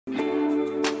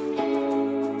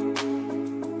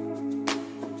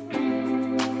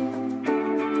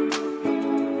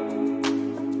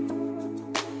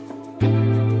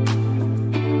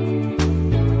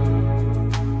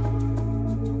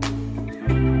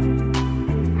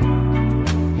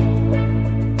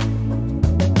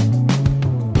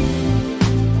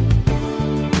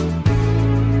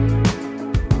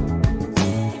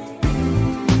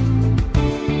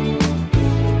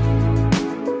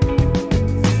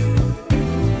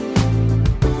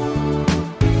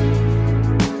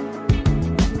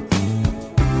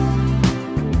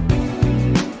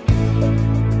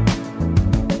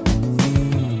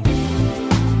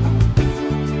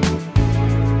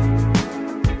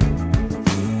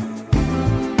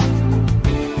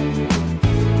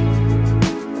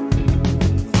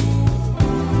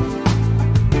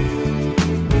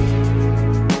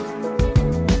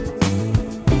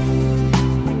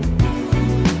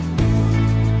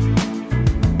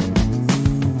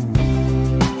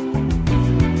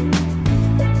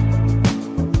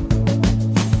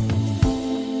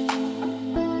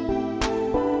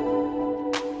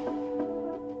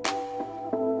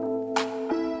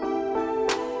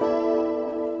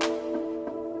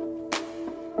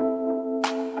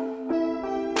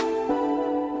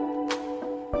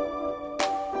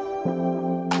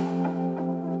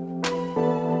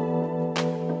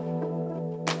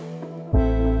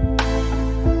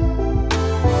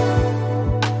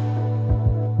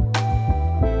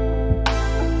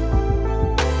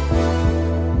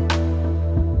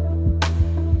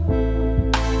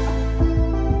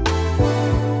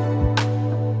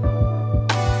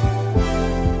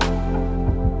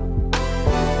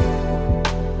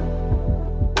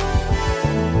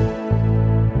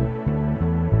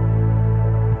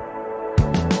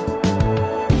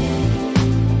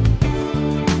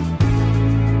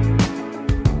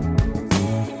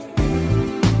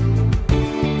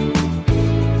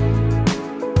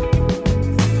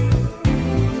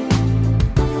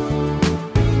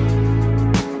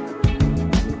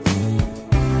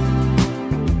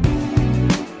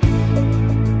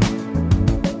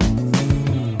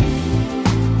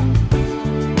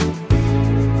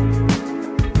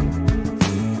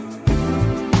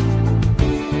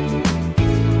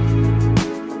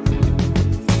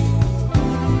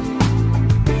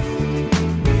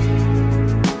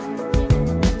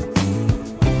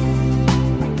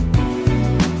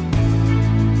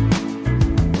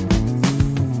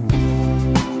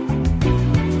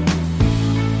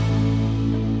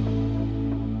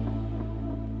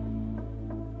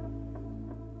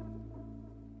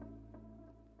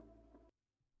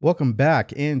Welcome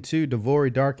back into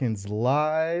Devori Darkins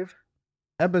Live,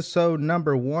 episode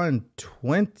number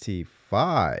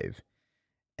 125.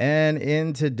 And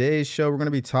in today's show, we're going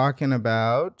to be talking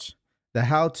about the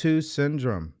how to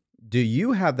syndrome. Do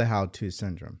you have the how to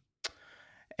syndrome?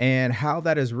 And how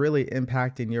that is really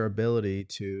impacting your ability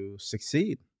to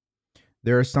succeed.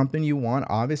 There is something you want,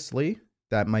 obviously,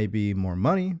 that might be more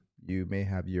money. You may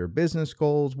have your business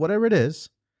goals, whatever it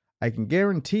is. I can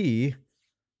guarantee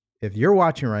if you're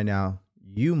watching right now,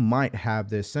 you might have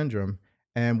this syndrome,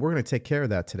 and we're going to take care of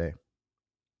that today.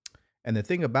 And the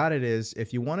thing about it is,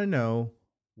 if you want to know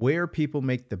where people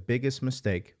make the biggest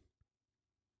mistake,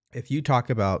 if you talk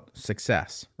about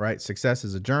success, right? Success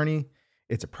is a journey,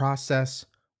 it's a process.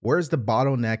 Where's the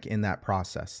bottleneck in that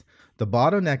process? The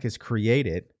bottleneck is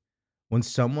created when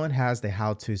someone has the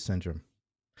how to syndrome.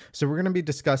 So we're going to be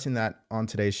discussing that on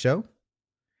today's show.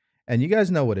 And you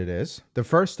guys know what it is. The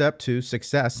first step to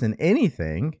success in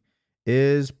anything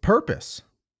is purpose.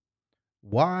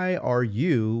 Why are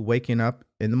you waking up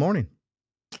in the morning?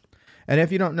 And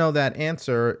if you don't know that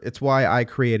answer, it's why I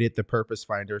created the Purpose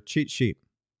Finder cheat sheet.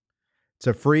 It's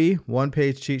a free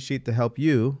one-page cheat sheet to help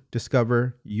you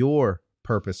discover your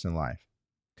purpose in life.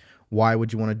 Why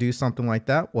would you want to do something like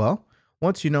that? Well,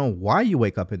 once you know why you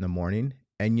wake up in the morning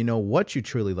and you know what you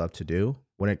truly love to do,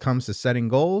 when it comes to setting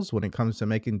goals, when it comes to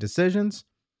making decisions,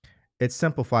 it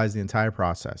simplifies the entire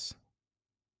process.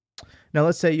 Now,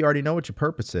 let's say you already know what your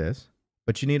purpose is,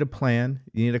 but you need a plan,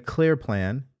 you need a clear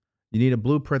plan, you need a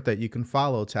blueprint that you can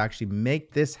follow to actually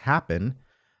make this happen.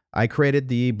 I created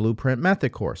the Blueprint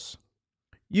Method course.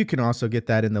 You can also get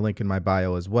that in the link in my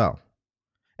bio as well.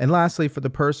 And lastly, for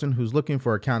the person who's looking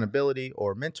for accountability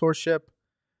or mentorship,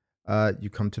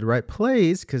 you come to the right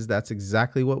place because that's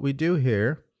exactly what we do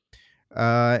here.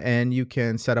 And you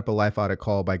can set up a life audit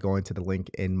call by going to the link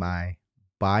in my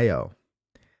bio.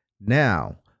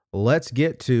 Now, let's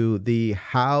get to the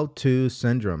how to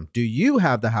syndrome. Do you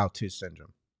have the how to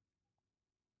syndrome?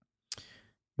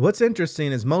 What's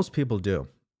interesting is most people do.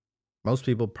 Most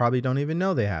people probably don't even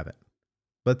know they have it,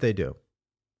 but they do.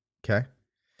 Okay.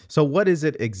 So what is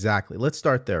it exactly? Let's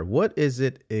start there. What is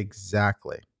it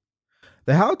exactly?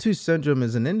 The how to syndrome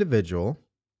is an individual,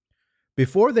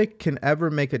 before they can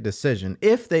ever make a decision,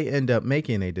 if they end up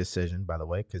making a decision, by the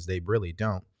way, because they really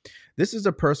don't, this is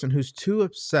a person who's too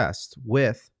obsessed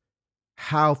with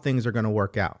how things are going to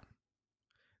work out.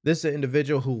 This is an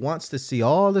individual who wants to see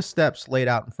all the steps laid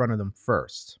out in front of them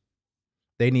first.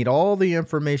 They need all the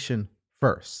information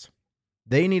first.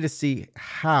 They need to see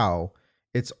how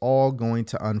it's all going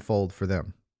to unfold for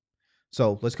them.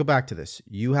 So let's go back to this.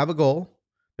 You have a goal.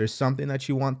 There's something that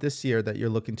you want this year that you're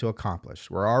looking to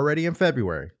accomplish. We're already in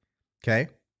February, okay?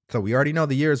 So we already know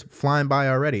the year is flying by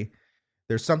already.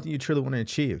 There's something you truly want to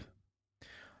achieve.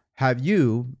 Have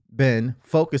you been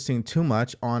focusing too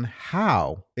much on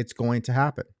how it's going to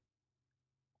happen?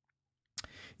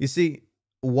 You see,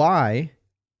 why?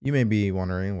 You may be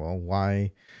wondering, well,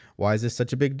 why is this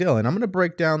such a big deal? And I'm going to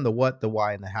break down the what, the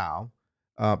why, and the how.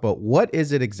 But what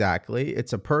is it exactly?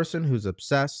 It's a person who's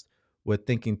obsessed with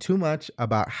thinking too much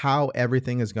about how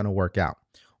everything is going to work out.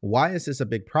 Why is this a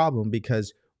big problem?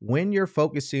 Because when you're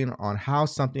focusing on how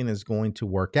something is going to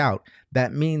work out,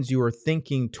 that means you are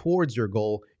thinking towards your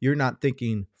goal. You're not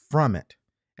thinking from it.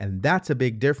 And that's a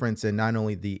big difference in not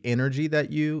only the energy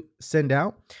that you send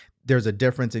out, there's a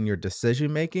difference in your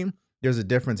decision making. There's a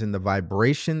difference in the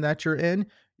vibration that you're in.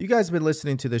 You guys have been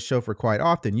listening to this show for quite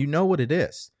often. You know what it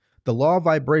is. The law of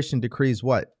vibration decrees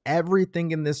what? Everything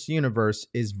in this universe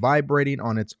is vibrating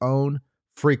on its own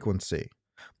frequency.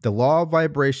 The law of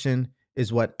vibration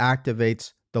is what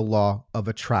activates the law of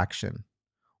attraction.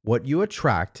 What you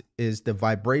attract is the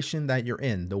vibration that you're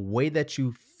in, the way that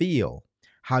you feel.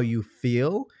 How you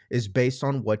feel is based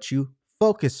on what you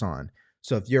focus on.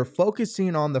 So if you're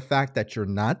focusing on the fact that you're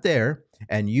not there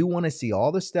and you want to see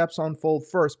all the steps unfold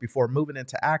first before moving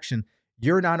into action,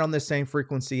 you're not on the same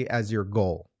frequency as your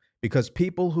goal. Because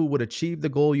people who would achieve the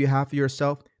goal you have for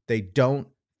yourself, they don't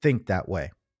think that way.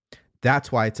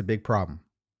 That's why it's a big problem.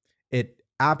 It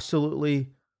absolutely,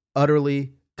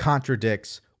 utterly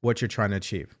contradicts what you're trying to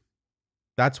achieve.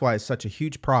 That's why it's such a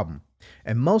huge problem.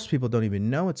 And most people don't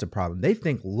even know it's a problem. They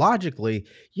think logically,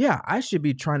 yeah, I should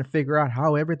be trying to figure out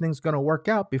how everything's going to work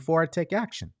out before I take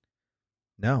action.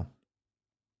 No,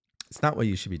 it's not what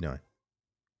you should be doing.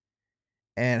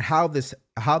 And how this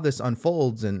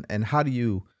unfolds and how do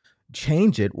you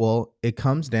change it? Well, it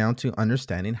comes down to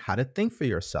understanding how to think for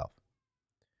yourself.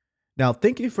 Now,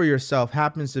 thinking for yourself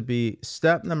happens to be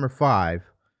step number 5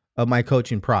 of my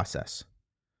coaching process.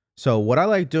 So what I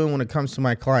like doing when it comes to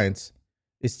my clients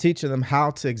is teaching them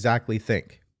how to exactly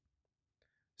think.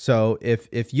 So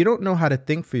if you don't know how to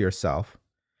think for yourself,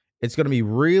 it's going to be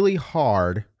really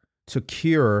hard to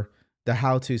cure the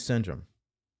how to syndrome.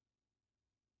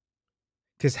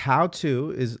 Because how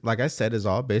to is, like I said, is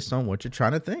all based on what you're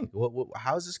trying to think.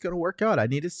 How is this going to work out? I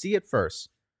need to see it first.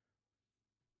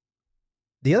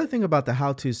 The other thing about the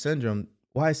how to syndrome,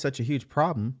 why it's such a huge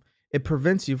problem, it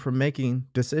prevents you from making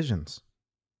decisions.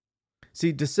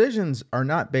 See, decisions are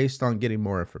not based on getting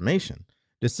more information.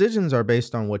 Decisions are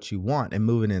based on what you want and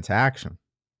moving into action.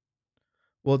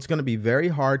 Well, it's going to be very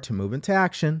hard to move into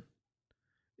action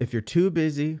if you're too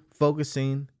busy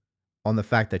focusing on the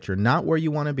fact that you're not where you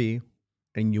want to be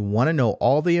and you want to know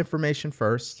all the information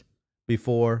first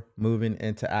before moving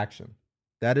into action.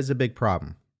 That is a big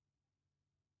problem.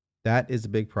 That is a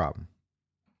big problem.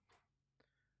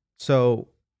 So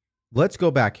let's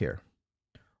go back here.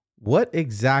 What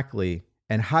exactly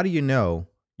and how do you know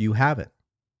you have it?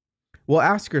 Well,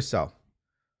 ask yourself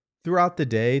throughout the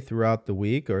day, throughout the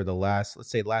week, or let's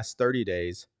say last 30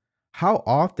 days, how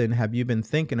often have you been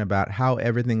thinking about how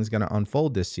everything's going to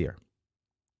unfold this year?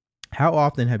 How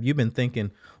often have you been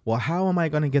thinking, well, how am I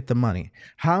going to get the money?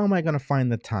 How am I going to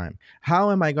find the time?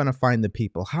 How am I going to find the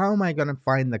people? How am I going to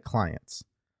find the clients?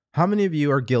 How many of you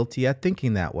are guilty at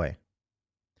thinking that way?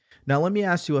 Now, let me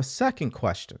ask you a second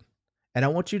question, and I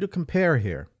want you to compare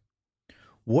here.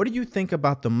 What do you think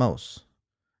about the most?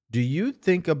 Do you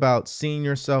think about seeing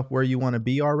yourself where you want to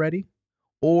be already?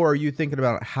 Or are you thinking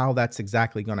about how that's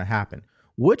exactly going to happen?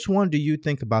 Which one do you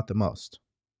think about the most?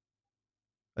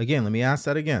 Again, let me ask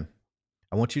that again.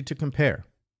 I want you to compare.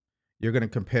 You're going to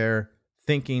compare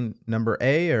thinking number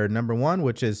A or number one,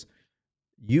 which is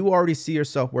you already see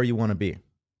yourself where you want to be.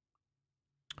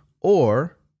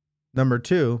 Or number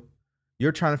two,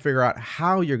 you're trying to figure out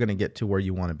how you're going to get to where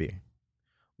you want to be.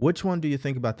 Which one do you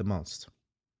think about the most?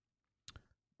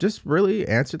 Just really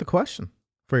answer the question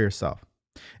for yourself.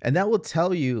 And that will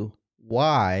tell you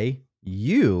why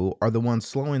you are the one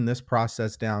slowing this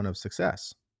process down of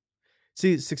success.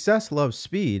 See, success loves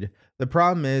speed. The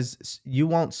problem is you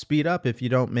won't speed up if you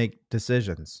don't make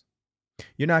decisions.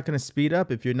 You're not going to speed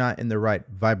up if you're not in the right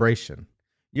vibration.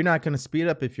 You're not going to speed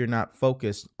up if you're not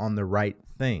focused on the right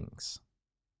things.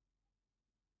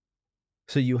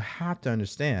 So you have to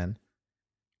understand,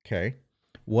 okay,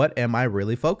 what am I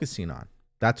really focusing on?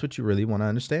 That's what you really want to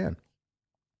understand.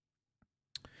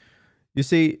 You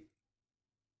see,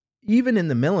 even in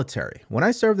the military, when I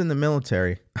served in the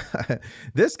military,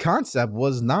 this concept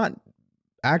was not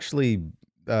actually,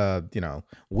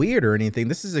 weird or anything.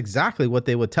 This is exactly what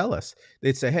they would tell us.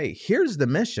 They'd say, hey, here's the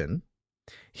mission.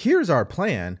 Here's our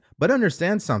plan, but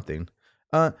understand something.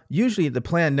 Usually the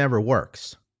plan never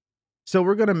works. So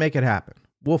we're going to make it happen.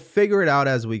 We'll figure it out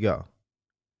as we go.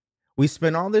 We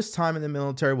spend all this time in the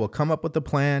military. We'll come up with a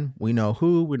plan. We know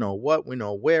who, we know what, we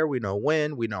know where, we know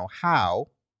when, we know how.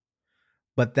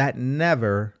 But that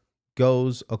never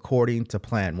goes according to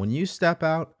plan. When you step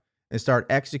out and start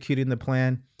executing the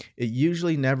plan, it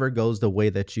usually never goes the way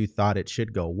that you thought it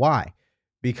should go. Why?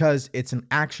 Because it's an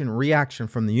action reaction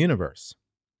from the universe.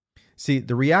 See,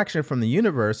 the reaction from the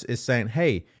universe is saying,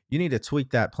 hey, you need to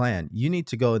tweak that plan. You need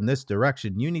to go in this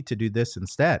direction. You need to do this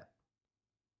instead.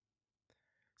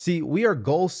 See, we are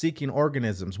goal-seeking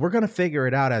organisms. We're going to figure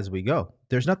it out as we go.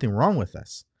 There's nothing wrong with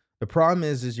us. The problem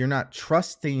is you're not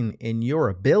trusting in your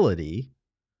ability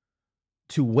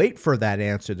to wait for that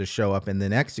answer to show up and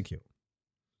then execute.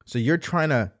 So you're trying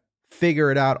to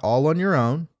figure it out all on your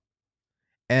own.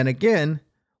 And again,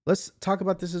 let's talk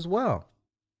about this as well.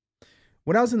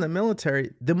 When I was in the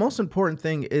military, the most important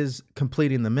thing is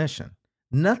completing the mission.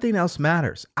 Nothing else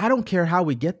matters. I don't care how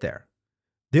we get there.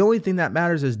 The only thing that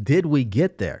matters is, did we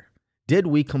get there? Did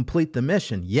we complete the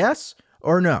mission? Yes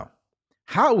or no?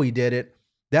 How we did it,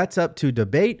 that's up to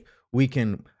debate. We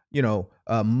can,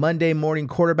 Monday morning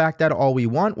quarterback that all we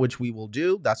want, which we will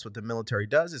do. That's what the military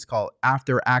does. It's called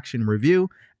after action review.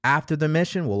 After the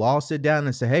mission, we'll all sit down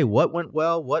and say, hey, what went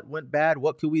well? What went bad?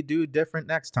 What could we do different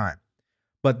next time?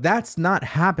 But that's not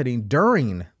happening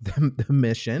during the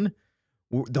mission.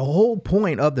 The whole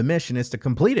point of the mission is to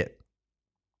complete it.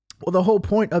 Well, the whole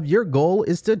point of your goal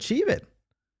is to achieve it.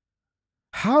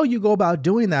 How you go about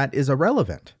doing that is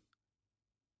irrelevant.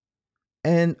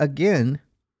 And again,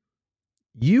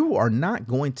 you are not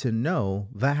going to know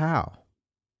the how.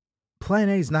 Plan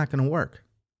A is not going to work.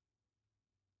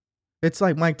 It's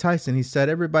like Mike Tyson. He said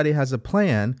everybody has a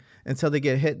plan until they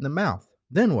get hit in the mouth.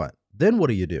 Then what? Then what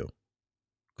do you do?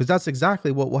 Because that's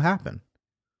exactly what will happen.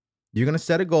 You're going to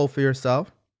set a goal for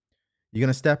yourself. You're going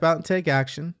to step out and take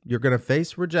action. You're going to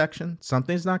face rejection.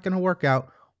 Something's not going to work out.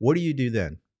 What do you do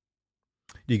then?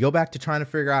 Do you go back to trying to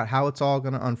figure out how it's all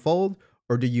going to unfold?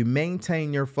 Or do you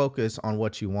maintain your focus on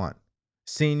what you want,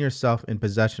 seeing yourself in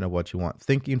possession of what you want,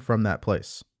 thinking from that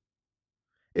place?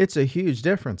 It's a huge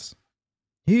difference.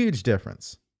 Huge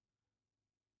difference.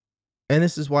 And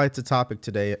this is why it's a topic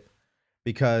today,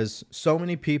 because so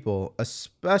many people,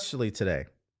 especially today,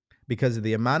 because of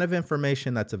the amount of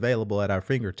information that's available at our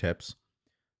fingertips,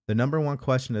 the number one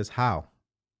question is how?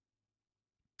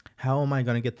 How am I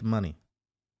going to get the money?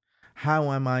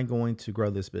 How am I going to grow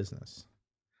this business?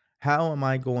 How am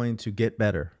I going to get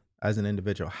better as an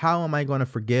individual? How am I going to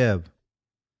forgive?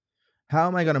 How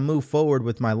am I going to move forward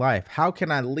with my life? How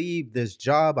can I leave this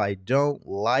job I don't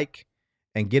like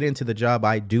and get into the job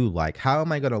I do like? How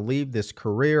am I going to leave this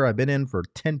career I've been in for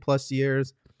 10 plus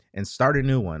years and start a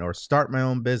new one or start my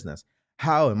own business?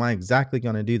 How am I exactly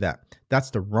going to do that? That's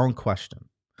the wrong question.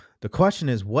 The question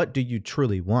is, what do you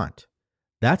truly want?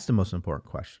 That's the most important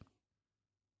question.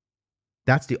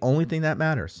 That's the only thing that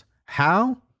matters.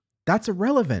 How? That's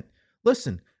irrelevant.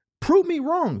 Listen, prove me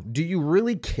wrong. Do you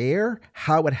really care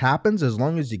how it happens as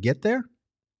long as you get there?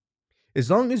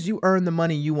 As long as you earn the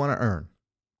money you want to earn,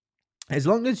 as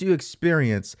long as you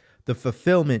experience the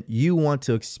fulfillment you want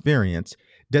to experience,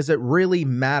 does it really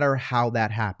matter how that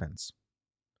happens?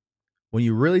 When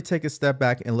you really take a step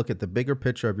back and look at the bigger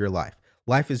picture of your life,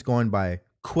 life is going by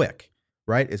quick,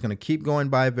 right? It's going to keep going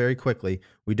by very quickly.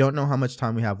 We don't know how much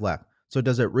time we have left. So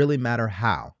does it really matter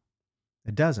how?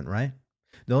 It doesn't, right?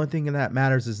 The only thing that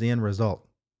matters is the end result.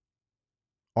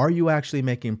 Are you actually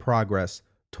making progress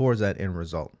towards that end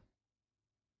result?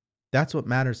 That's what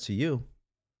matters to you.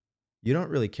 You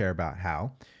don't really care about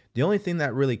how. The only thing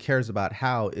that really cares about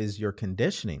how is your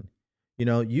conditioning. You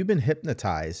know, you've been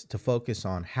hypnotized to focus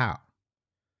on how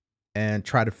and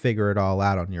try to figure it all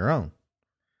out on your own.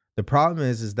 The problem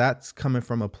is that's coming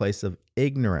from a place of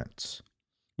ignorance.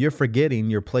 You're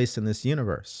forgetting your place in this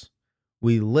universe.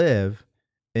 We live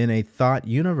in a thought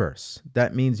universe.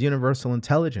 That means universal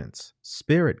intelligence,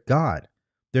 spirit, God.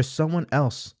 There's someone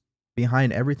else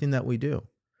behind everything that we do.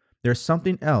 There's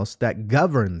something else that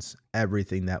governs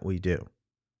everything that we do.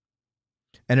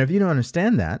 And if you don't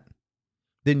understand that,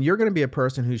 then you're going to be a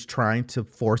person who's trying to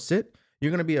force it.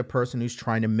 You're going to be a person who's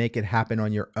trying to make it happen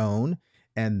on your own.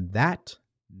 And that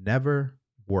never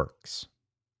works.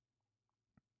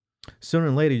 Sooner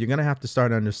or later, you're going to have to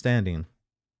start understanding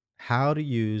how to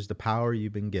use the power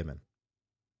you've been given,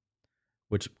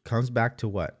 which comes back to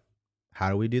what?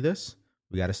 How do we do this?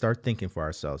 We got to start thinking for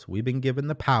ourselves. We've been given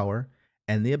the power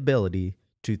and the ability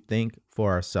to think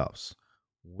for ourselves.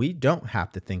 We don't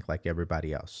have to think like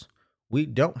everybody else. We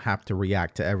don't have to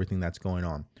react to everything that's going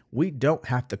on. We don't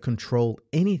have to control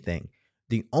anything.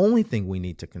 The only thing we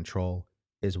need to control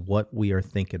is what we are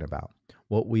thinking about,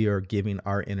 what we are giving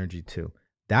our energy to.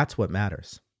 That's what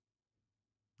matters.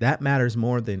 That matters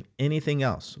more than anything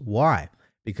else. Why?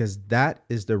 Because that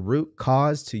is the root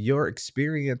cause to your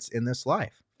experience in this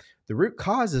life. The root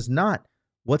cause is not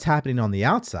what's happening on the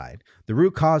outside. The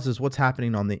root cause is what's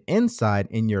happening on the inside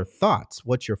in your thoughts,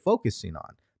 what you're focusing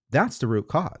on. That's the root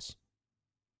cause.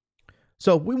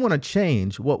 So if we want to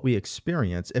change what we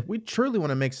experience, if we truly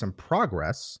want to make some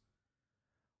progress,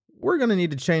 we're going to need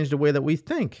to change the way that we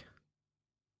think.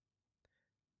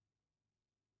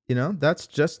 You know, that's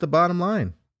just the bottom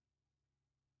line.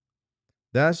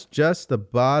 That's just the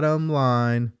bottom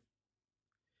line.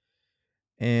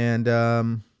 And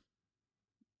we're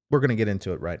going to get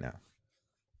into it right now.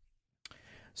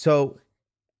 So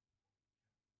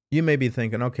you may be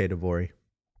thinking, okay, Devori,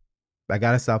 I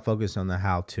got to stop focusing on the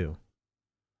how-to.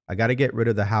 I got to get rid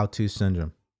of the how-to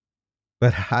syndrome.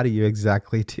 But how do you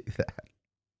exactly do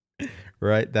that?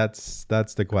 Right? That's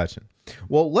the question.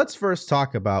 Well, let's first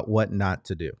talk about what not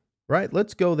to do, right?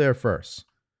 Let's go there first.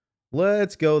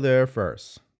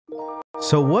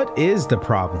 So what is the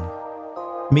problem?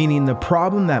 Meaning the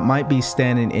problem that might be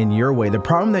standing in your way, the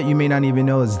problem that you may not even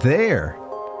know is there.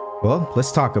 Well,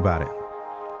 let's talk about it.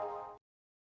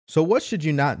 So what should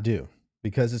you not do?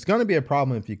 Because it's going to be a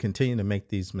problem if you continue to make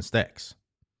these mistakes.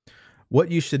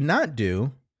 What you should not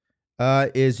do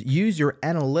is use your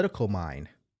analytical mind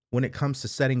when it comes to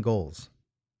setting goals.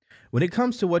 When it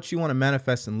comes to what you want to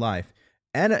manifest in life,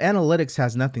 analytics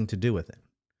has nothing to do with it.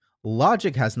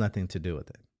 Logic has nothing to do with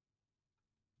it.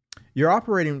 You're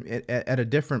operating at a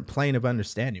different plane of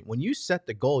understanding. When you set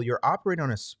the goal, you're operating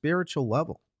on a spiritual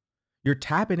level. You're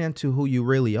tapping into who you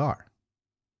really are.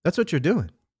 That's what you're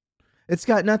doing. It's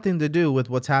got nothing to do with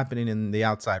what's happening in the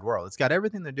outside world. It's got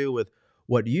everything to do with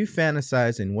what you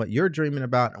fantasize and what you're dreaming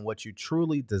about and what you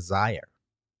truly desire.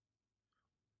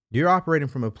 You're operating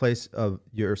from a place of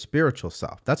your spiritual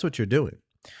self. That's what you're doing.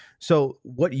 So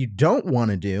what you don't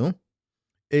want to do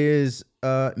is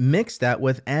mix that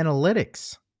with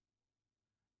analytics.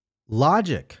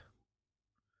 logic,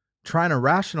 trying to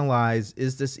rationalize,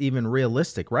 is this even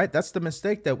realistic, right? That's the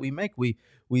mistake that we make.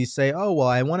 We say, oh, well,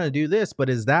 I want to do this, but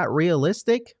is that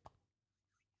realistic?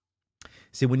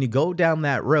 See, when you go down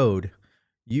that road,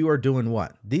 you are doing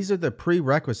what? These are the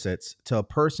prerequisites to a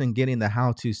person getting the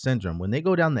how-to syndrome. When they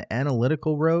go down the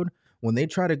analytical road, when they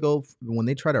try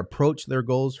to approach their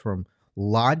goals from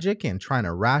logic and trying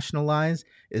to rationalize,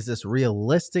 is this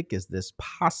realistic? Is this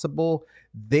possible?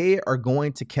 They are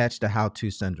going to catch the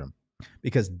how-to syndrome,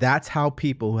 because that's how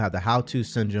people who have the how-to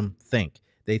syndrome think.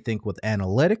 They think with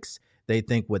analytics, they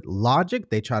think with logic,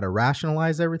 they try to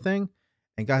rationalize everything.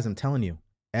 And guys, I'm telling you,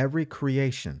 every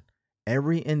creation,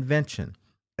 every invention,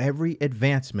 every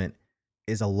advancement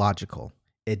is illogical.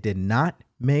 It did not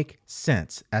make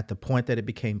sense at the point that it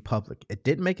became public. It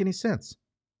didn't make any sense.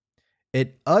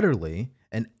 It utterly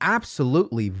and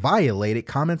absolutely violated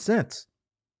common sense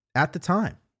at the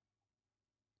time.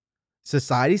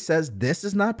 Society says this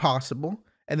is not possible,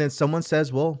 and then someone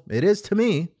says, well, it is to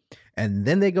me, and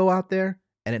then they go out there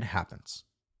and it happens.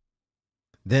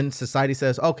 Then society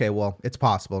says, okay, well, it's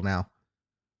possible now.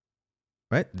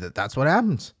 Right? That's what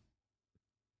happens.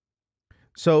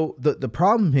 So the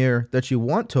problem here that you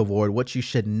want to avoid, what you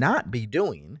should not be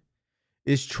doing,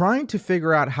 is trying to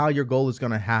figure out how your goal is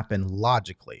going to happen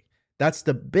logically. That's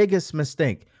the biggest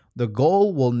mistake. The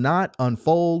goal will not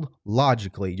unfold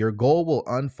logically. Your goal will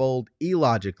unfold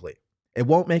illogically. It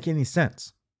won't make any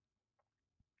sense.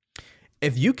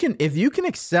 If you can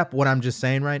accept what I'm just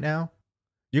saying right now,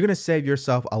 you're going to save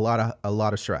yourself a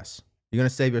lot of stress. You're going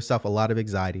to save yourself a lot of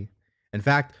anxiety. In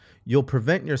fact, you'll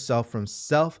prevent yourself from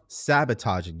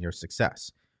self-sabotaging your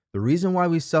success. The reason why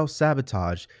we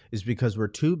self-sabotage is because we're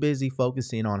too busy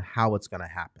focusing on how it's going to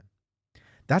happen.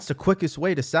 That's the quickest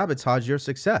way to sabotage your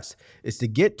success, is to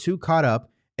get too caught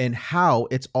up in how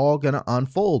it's all going to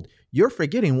unfold. You're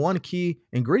forgetting one key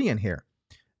ingredient here.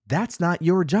 That's not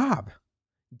your job.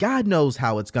 God knows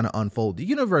how it's going to unfold. The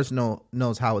universe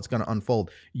knows how it's going to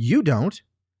unfold. You don't.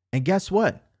 And guess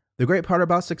what? The great part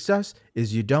about success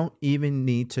is you don't even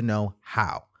need to know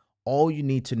how. All you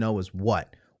need to know is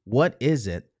what. What is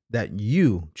it that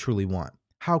you truly want?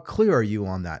 How clear are you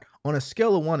on that? On a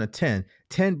scale of 1 to 10,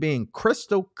 10 being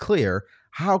crystal clear,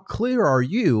 how clear are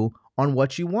you on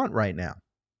what you want right now?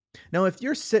 Now, if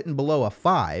you're sitting below a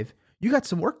 5, you got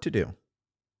some work to do.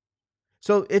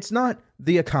 So it's not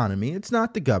the economy, it's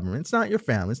not the government, it's not your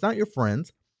family, it's not your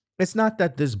friends. It's not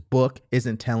that this book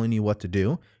isn't telling you what to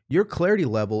do. Your clarity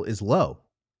level is low.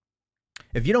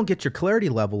 If you don't get your clarity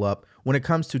level up when it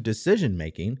comes to decision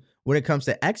making, when it comes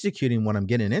to executing what I'm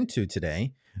getting into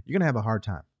today, you're going to have a hard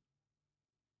time.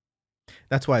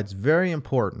 That's why it's very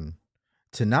important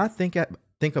to not think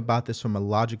about this from a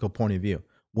logical point of view.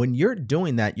 When you're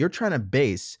doing that, you're trying to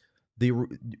base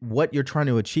what you're trying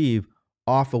to achieve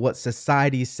off of what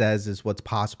society says is what's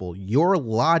possible. Your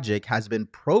logic has been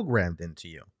programmed into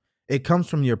you. It comes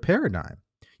from your paradigm,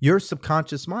 your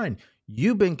subconscious mind.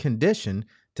 You've been conditioned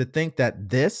to think that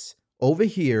this over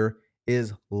here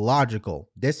is logical.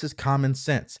 This is common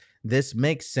sense. This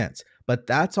makes sense. But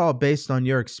that's all based on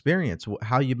your experience,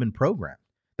 how you've been programmed.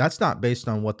 That's not based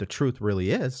on what the truth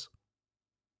really is.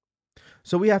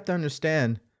 So we have to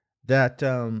understand that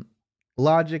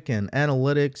logic and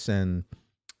analytics and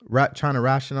trying to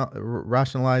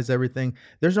rationalize everything,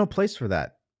 there's no place for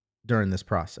that during this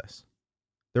process.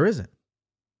 There isn't.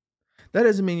 That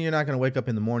doesn't mean you're not going to wake up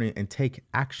in the morning and take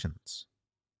actions.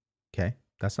 Okay?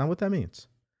 That's not what that means.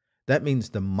 That means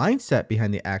the mindset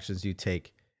behind the actions you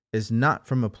take is not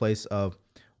from a place of,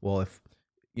 well, if,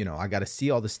 I got to see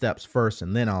all the steps first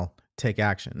and then I'll take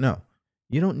action. No,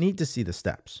 you don't need to see the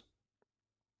steps.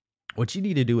 What you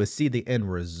need to do is see the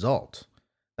end result.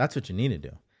 That's what you need to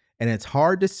do. And it's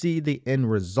hard to see the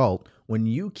end result when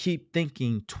you keep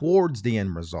thinking towards the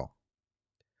end result.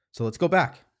 So let's go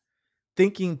back.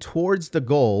 Thinking towards the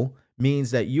goal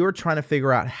means that you're trying to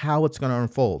figure out how it's going to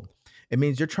unfold. It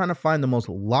means you're trying to find the most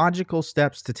logical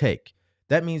steps to take.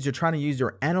 That means you're trying to use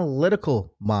your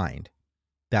analytical mind.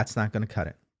 That's not going to cut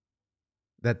it.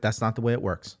 That's not the way it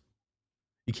works.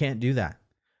 You can't do that.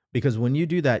 Because when you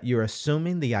do that, you're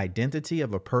assuming the identity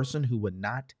of a person who would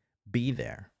not be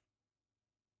there.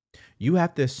 You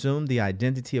have to assume the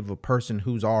identity of a person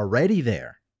who's already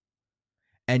there.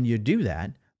 And you do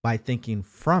that by thinking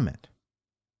from it.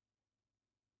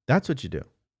 That's what you do.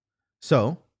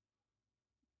 So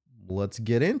let's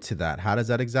get into that. How does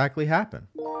that exactly happen?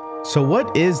 So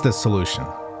what is the solution?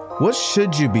 What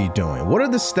should you be doing? What are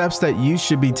the steps that you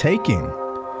should be taking?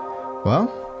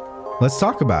 Well, let's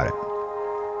talk about it.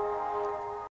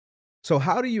 So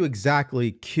how do you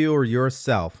exactly cure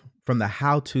yourself from the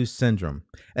how-to syndrome.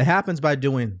 It happens by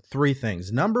doing three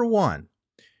things. Number one,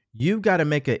 you've got to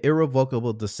make an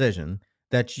irrevocable decision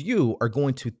that you are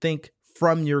going to think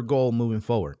from your goal moving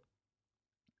forward.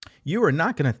 You are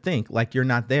not going to think like you're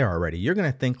not there already. You're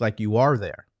going to think like you are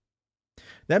there.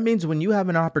 That means when you have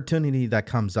an opportunity that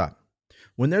comes up,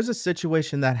 when there's a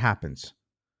situation that happens,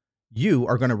 you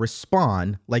are going to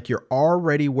respond like you're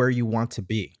already where you want to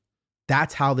be.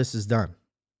 That's how this is done.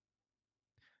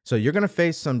 So you're going to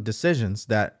face some decisions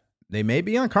that they may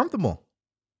be uncomfortable.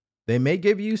 They may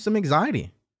give you some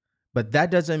anxiety, but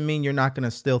that doesn't mean you're not going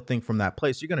to still think from that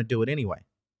place. You're going to do it anyway.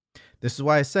 This is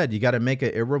why I said you got to make an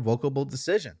irrevocable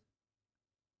decision.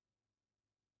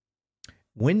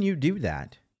 When you do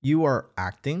that, you are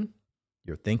acting,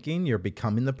 you're thinking, you're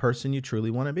becoming the person you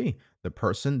truly want to be, the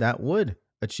person that would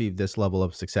achieve this level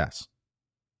of success.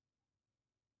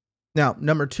 Now,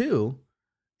 number two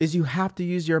is you have to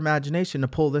use your imagination to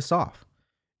pull this off.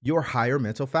 Your higher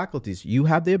mental faculties. You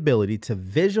have the ability to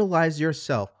visualize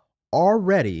yourself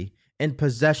already in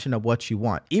possession of what you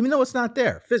want, even though it's not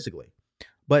there physically,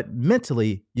 but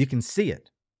mentally you can see it.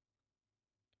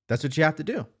 That's what you have to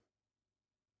do.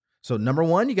 So number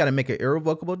one, you got to make an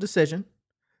irrevocable decision.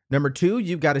 Number two,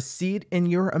 you've got to see it in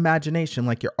your imagination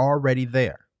like you're already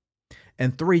there.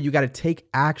 And three, you got to take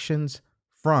actions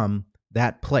from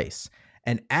that place.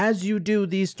 And as you do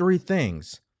these three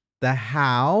things, the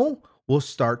how will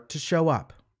start to show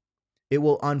up. It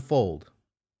will unfold.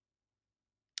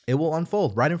 It will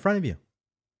unfold right in front of you.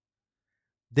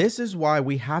 This is why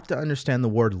we have to understand the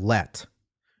word let.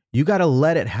 You got to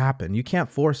let it happen. You can't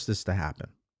force this to happen.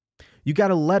 You got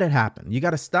to let it happen. You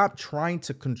got to stop trying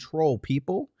to control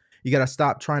people. You got to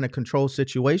stop trying to control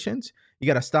situations. You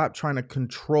got to stop trying to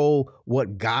control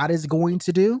what God is going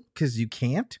to do because you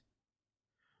can't.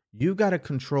 You got to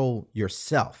control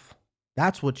yourself.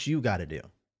 That's what you got to do.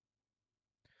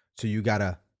 So you got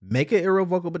to make an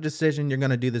irrevocable decision. You're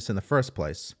going to do this in the first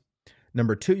place.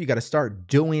 Number two, you got to start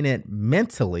doing it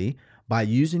mentally by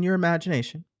using your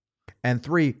imagination. And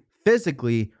three,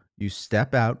 physically, you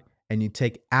step out and you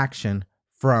take action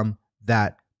from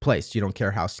that place. You don't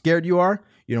care how scared you are.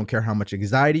 You don't care how much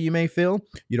anxiety you may feel.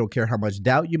 You don't care how much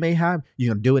doubt you may have.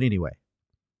 You're going to do it anyway.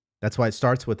 That's why it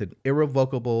starts with an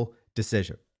irrevocable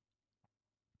decision.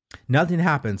 Nothing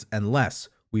happens unless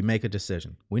we make a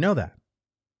decision. We know that.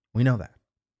 We know that.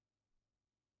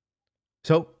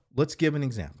 So let's give an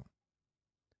example.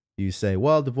 You say,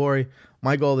 well, DeVory,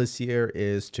 my goal this year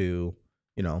is to,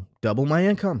 double my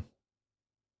income.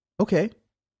 Okay.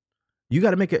 You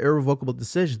got to make an irrevocable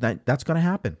decision that that's going to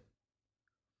happen.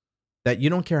 That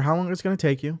you don't care how long it's going to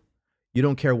take you. You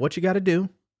don't care what you got to do.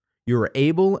 You are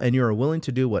able and you are willing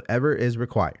to do whatever is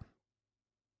required.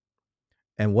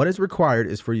 And what is required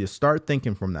is for you to start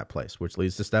thinking from that place, which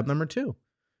leads to step number two.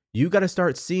 You got to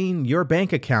start seeing your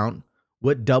bank account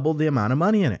with double the amount of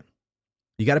money in it.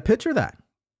 You got to picture that.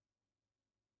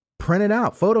 Print it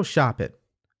out, Photoshop it,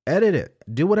 edit it,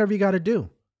 do whatever you got to do.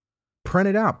 Print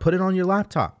it out, put it on your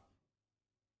laptop.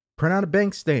 Print out a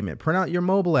bank statement, print out your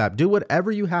mobile app, do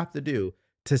whatever you have to do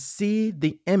to see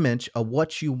the image of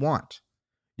what you want.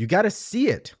 You got to see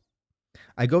it.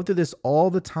 I go through this all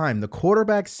the time. The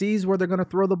quarterback sees where they're going to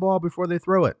throw the ball before they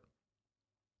throw it,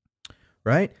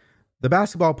 right? The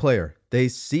basketball player, they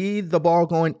see the ball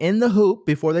going in the hoop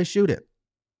before they shoot it.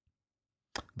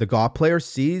 The golf player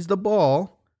sees the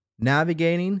ball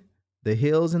navigating the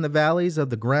hills and the valleys of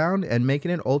the ground and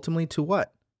making it ultimately to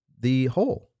what? The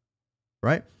hole,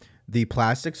 right? The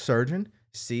plastic surgeon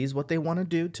sees what they want to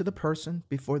do to the person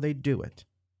before they do it,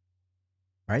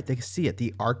 right? They can see it.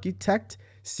 The architect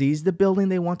sees the building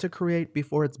they want to create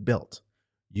before it's built.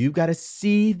 You got to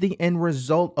see the end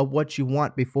result of what you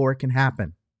want before it can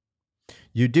happen.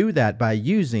 You do that by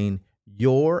using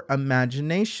your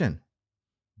imagination.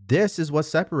 This is what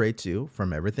separates you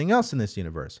from everything else in this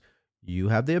universe. You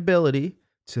have the ability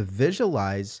to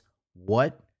visualize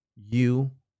what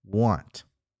you want.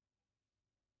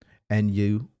 And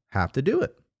you have to do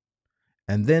it.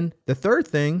 And then the third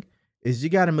thing is you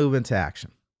got to move into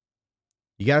action.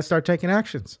 You got to start taking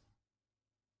actions.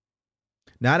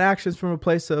 Not actions from a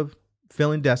place of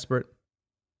feeling desperate.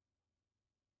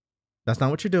 That's not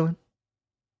what you're doing.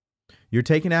 You're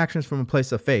taking actions from a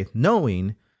place of faith,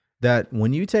 knowing that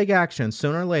when you take action,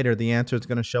 sooner or later, the answer is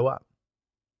going to show up.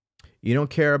 You don't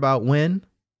care about when.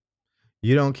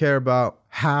 You don't care about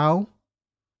how.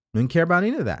 You don't care about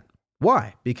any of that.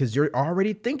 Why? Because you're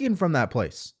already thinking from that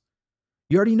place.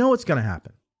 You already know what's going to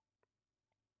happen.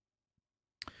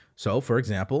 So, for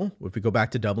example, if we go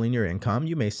back to doubling your income,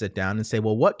 you may sit down and say,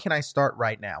 well, what can I start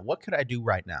right now? What could I do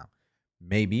right now?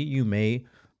 Maybe you may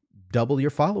double your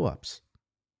follow-ups.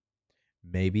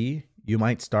 Maybe you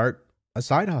might start a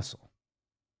side hustle.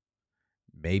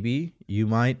 Maybe you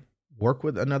might work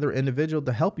with another individual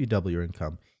to help you double your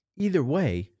income. Either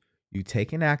way, you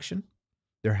take an action,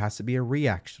 there has to be a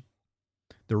reaction.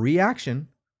 The reaction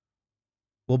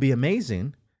will be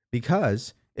amazing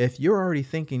because if you're already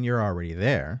thinking you're already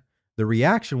there, the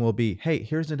reaction will be, hey,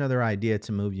 here's another idea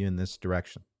to move you in this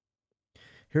direction.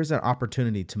 Here's an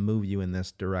opportunity to move you in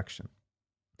this direction.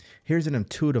 Here's an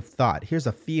intuitive thought. Here's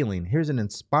a feeling. Here's an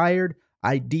inspired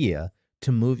idea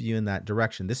to move you in that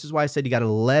direction. This is why I said you got to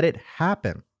let it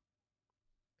happen.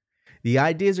 The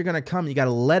ideas are going to come. You got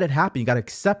to let it happen. You got to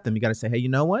accept them. You got to say, hey, you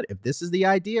know what? If this is the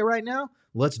idea right now,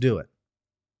 let's do it.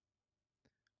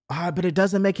 But it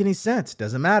doesn't make any sense.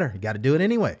 Doesn't matter. You got to do it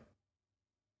anyway.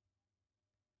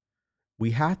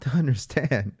 We have to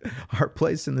understand our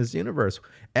place in this universe.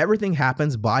 Everything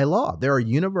happens by law. There are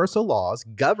universal laws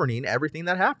governing everything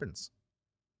that happens.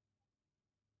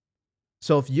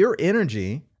 So if your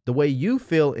energy, the way you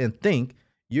feel and think,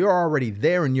 you're already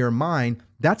there in your mind,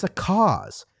 that's a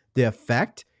cause. The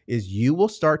effect is you will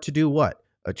start to do what?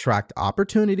 Attract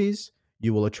opportunities.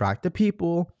 You will attract the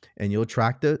people and you'll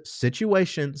attract the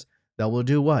situations that will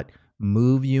do what?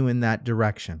 Move you in that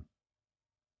direction.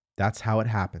 That's how it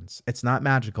happens. It's not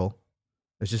magical.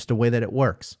 It's just the way that it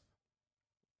works.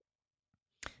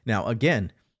 Now,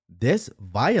 again, this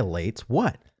violates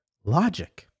what?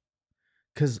 Logic.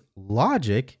 Because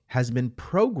logic has been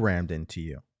programmed into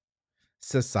you.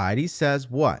 Society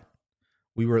says what?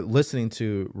 We were listening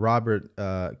to Robert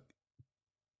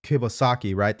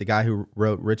Kiyosaki, right? The guy who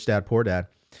wrote Rich Dad, Poor Dad.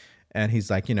 And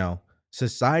he's like,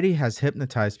 society has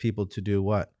hypnotized people to do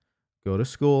what? Go to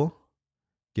school,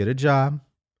 get a job,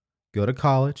 go to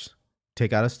college,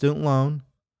 take out a student loan,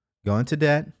 go into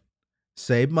debt,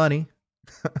 save money,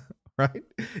 right?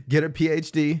 Get a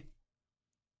PhD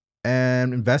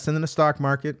and invest in the stock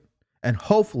market. And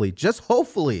hopefully, just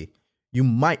hopefully, you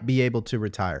might be able to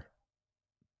retire.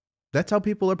 That's how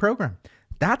people are programmed.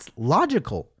 That's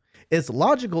logical. It's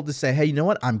logical to say, hey, you know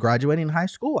what? I'm graduating high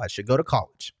school. I should go to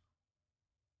college.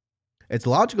 It's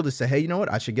logical to say, hey, you know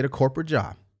what? I should get a corporate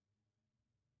job.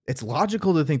 It's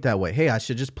logical to think that way. Hey, I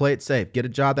should just play it safe. Get a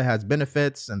job that has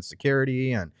benefits and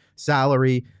security and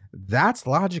salary. That's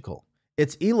logical.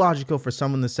 It's illogical for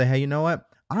someone to say, hey, you know what?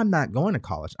 I'm not going to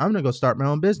college. I'm going to go start my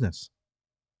own business.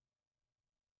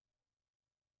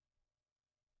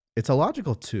 It's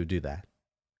illogical to do that.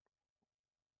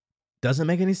 Doesn't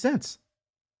make any sense.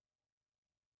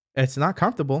 It's not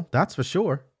comfortable. That's for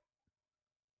sure.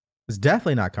 It's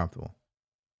definitely not comfortable.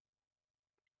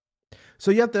 So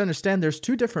you have to understand there's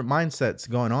two different mindsets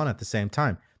going on at the same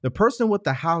time. The person with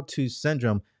the how-to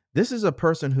syndrome, this is a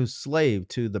person who's slave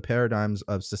to the paradigms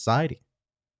of society.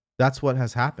 That's what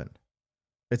has happened.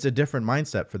 It's a different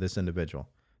mindset for this individual.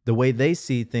 The way they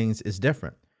see things is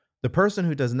different. The person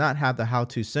who does not have the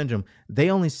how-to syndrome, they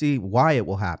only see why it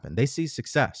will happen. They see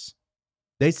success.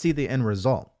 They see the end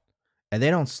result. And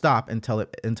they don't stop until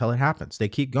it happens. They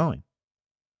keep going.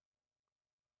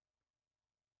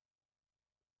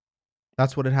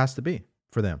 That's what it has to be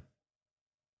for them.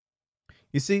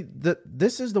 You see,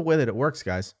 this is the way that it works,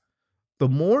 guys. The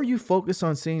more you focus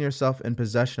on seeing yourself in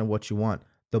possession of what you want,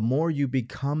 the more you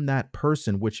become that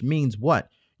person, which means what?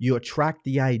 You attract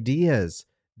the ideas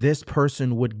this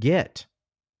person would get.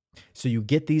 So you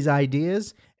get these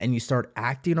ideas and you start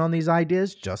acting on these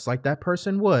ideas just like that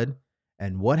person would.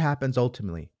 And what happens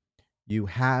ultimately? You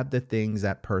have the things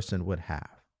that person would have.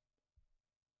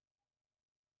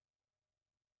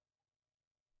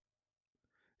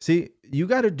 See, you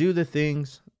got to do the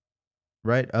things,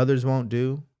 right, others won't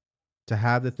do to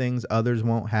have the things others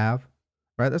won't have,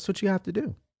 right? That's what you have to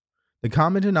do. The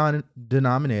common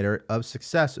denominator of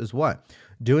success is what?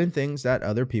 Doing things that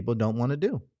other people don't want to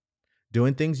do.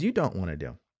 Doing things you don't want to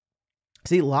do.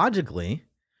 See, logically,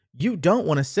 you don't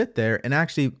want to sit there and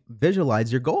actually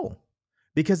visualize your goal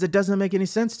because it doesn't make any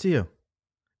sense to you.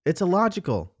 It's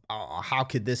illogical. Oh, how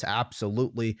could this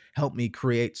absolutely help me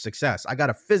create success? I got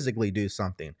to physically do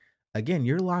something. Again,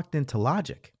 you're locked into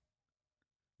logic.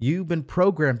 You've been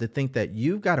programmed to think that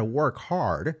you've got to work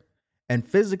hard and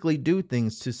physically do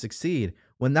things to succeed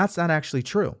when that's not actually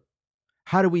true.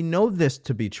 How do we know this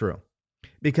to be true?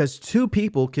 Because two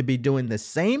people could be doing the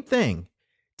same thing,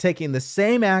 taking the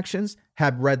same actions,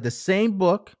 have read the same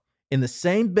book in the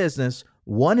same business.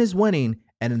 One is winning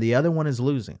and the other one is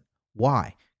losing.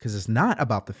 Why? Because it's not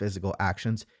about the physical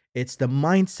actions. It's the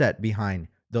mindset behind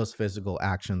those physical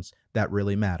actions that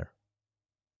really matter.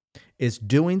 It's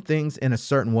doing things in a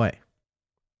certain way.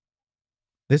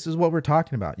 This is what we're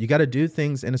talking about. You got to do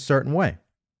things in a certain way.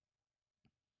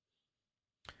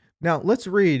 Now, let's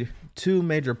read two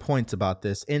major points about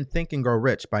this in Think and Grow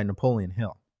Rich by Napoleon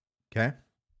Hill. Okay.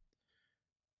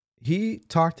 He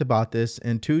talked about this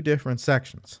in two different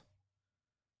sections.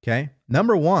 Okay.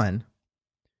 Number one,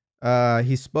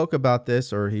 he spoke about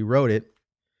this, or he wrote it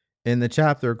in the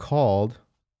chapter called,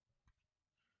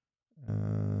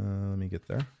 let me get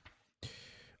there,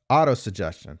 auto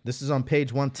suggestion. This is on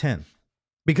page 110.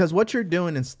 Because what you're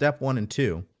doing in step 1 and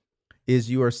 2 is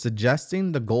you are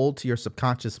suggesting the goal to your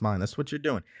subconscious mind. That's what you're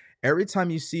doing. Every time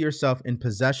you see yourself in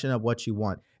possession of what you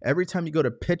want, every time you go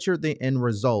to picture the end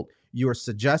result, you are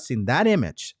suggesting that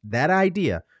image, that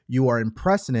idea, you are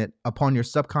impressing it upon your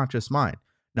subconscious mind.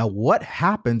 Now, what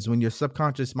happens when your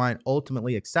subconscious mind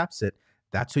ultimately accepts it?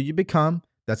 That's who you become.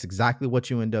 That's exactly what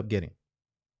you end up getting.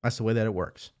 That's the way that it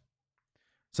works.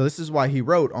 So this is why he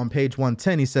wrote on page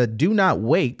 110, he said, do not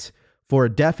wait for a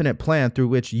definite plan through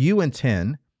which you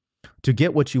intend to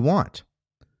get what you want,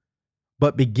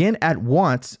 but begin at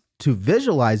once to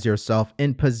visualize yourself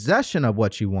in possession of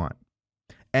what you want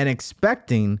and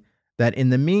expecting that in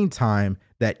the meantime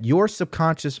that your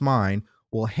subconscious mind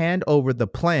will hand over the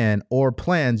plan or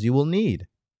plans you will need.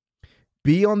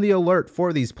 Be on the alert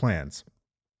for these plans.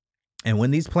 And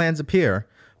when these plans appear,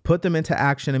 put them into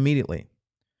action immediately.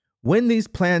 When these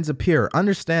plans appear,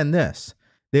 understand this.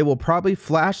 They will probably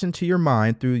flash into your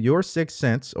mind through your sixth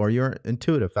sense or your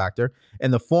intuitive factor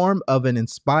in the form of an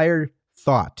inspired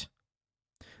thought.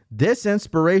 This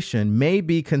inspiration may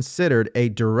be considered a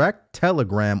direct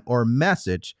telegram or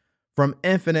message from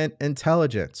infinite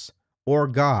intelligence or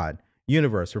God,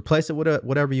 universe. Replace it with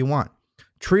whatever you want.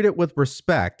 Treat it with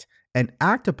respect and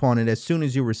act upon it as soon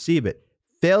as you receive it.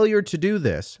 Failure to do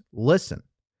this, listen,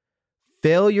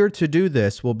 failure to do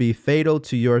this will be fatal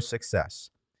to your success.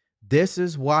 This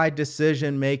is why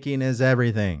decision making is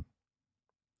everything.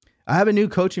 I have a new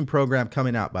coaching program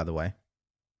coming out, by the way.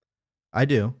 I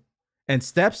do. And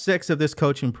step 6 of this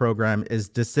coaching program is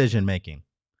decision making.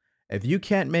 If you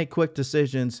can't make quick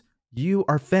decisions, you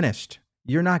are finished.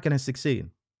 You're not going to succeed.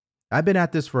 I've been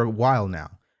at this for a while now,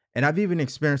 and I've even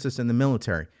experienced this in the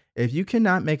military. If you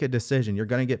cannot make a decision, you're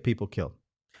going to get people killed.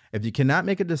 If you cannot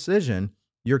make a decision,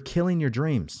 you're killing your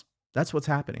dreams. That's what's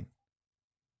happening.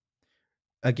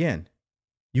 Again,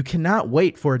 you cannot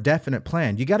wait for a definite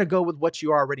plan. You got to go with what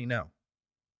you already know.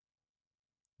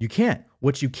 You can't.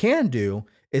 What you can do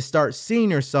is start seeing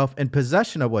yourself in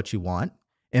possession of what you want.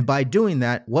 And by doing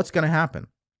that, what's going to happen?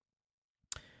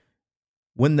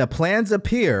 When the plans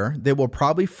appear, they will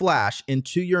probably flash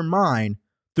into your mind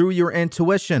through your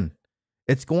intuition.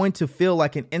 It's going to feel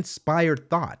like an inspired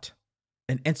thought,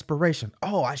 an inspiration.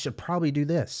 Oh, I should probably do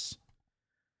this.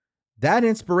 That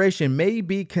inspiration may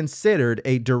be considered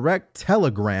a direct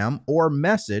telegram or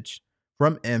message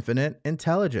from infinite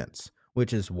intelligence,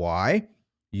 which is why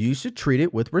you should treat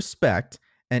it with respect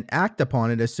and act upon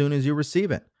it as soon as you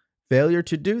receive it. Failure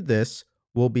to do this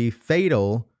will be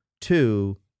fatal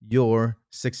to your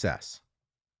success.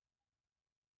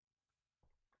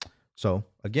 So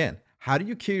again, how do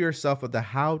you cure yourself of the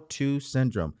how-to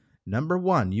syndrome? Number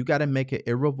 1, you got to make an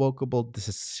irrevocable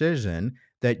decision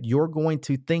that you're going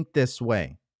to think this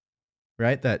way,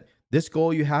 right? That this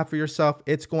goal you have for yourself,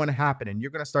 it's going to happen, and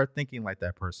you're going to start thinking like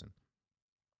that person.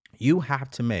 You have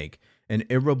to make an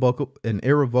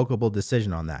irrevocable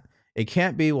decision on that. It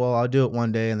can't be, well, I'll do it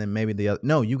one day and then maybe the other.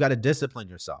 No, you got to discipline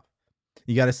yourself.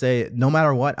 You got to say, no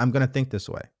matter what, I'm going to think this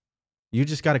way. You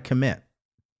just got to commit.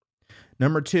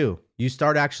 Number 2, you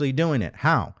start actually doing it.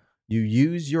 How? You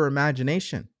use your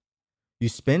imagination. You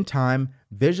spend time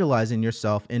visualizing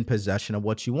yourself in possession of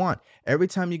what you want. Every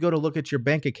time you go to look at your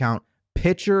bank account,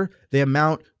 picture the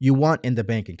amount you want in the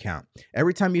bank account.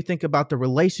 Every time you think about the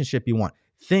relationship you want,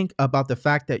 think about the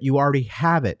fact that you already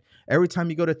have it. Every time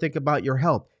you go to think about your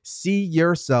health, see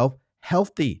yourself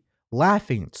healthy,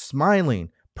 laughing,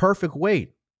 smiling, perfect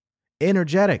weight,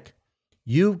 energetic.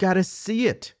 You've got to see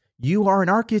it. You are an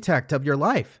architect of your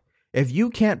life. If you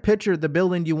can't picture the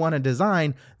building you want to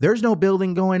design, there's no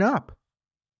building going up.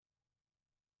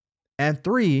 And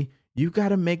 3, you got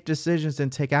to make decisions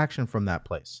and take action from that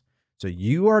place. So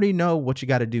you already know what you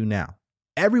got to do now.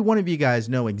 Every one of you guys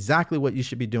know exactly what you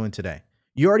should be doing today.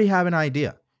 You already have an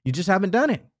idea. You just haven't done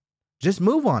it. Just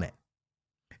move on it.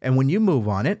 And when you move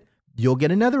on it, you'll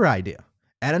get another idea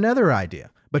and another idea.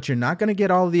 But you're not going to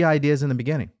get all of the ideas in the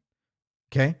beginning.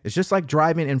 Okay? It's just like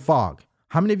driving in fog.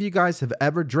 How many of you guys have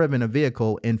ever driven a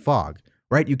vehicle in fog,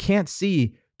 right? You can't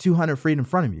see 200 feet in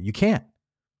front of you. You can't.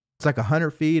 It's like 100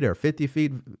 feet or 50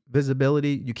 feet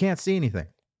visibility. You can't see anything.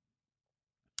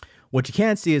 What you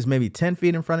can see is maybe 10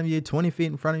 feet in front of you, 20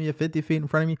 feet in front of you, 50 feet in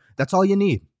front of you. That's all you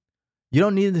need. You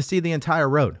don't need to see the entire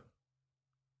road,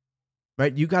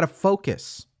 right? You got to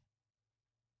focus.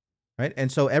 right?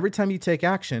 And so every time you take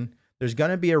action, there's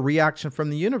going to be a reaction from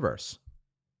the universe.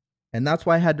 And that's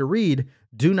why I had to read,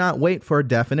 do not wait for a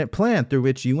definite plan through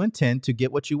which you intend to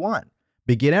get what you want.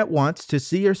 Begin at once to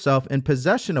see yourself in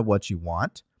possession of what you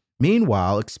want.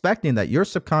 Meanwhile, expecting that your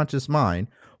subconscious mind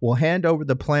will hand over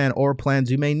the plan or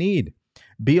plans you may need.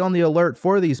 Be on the alert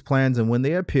for these plans, and when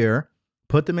they appear,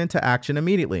 put them into action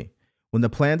immediately. When the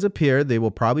plans appear, they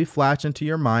will probably flash into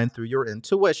your mind through your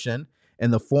intuition in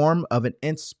the form of an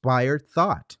inspired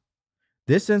thought.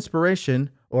 This inspiration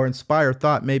or inspired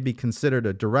thought may be considered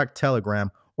a direct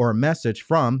telegram or a message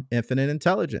from infinite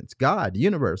intelligence, God,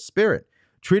 universe, spirit.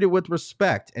 Treat it with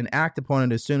respect and act upon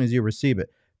it as soon as you receive it.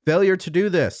 Failure to do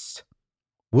this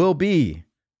will be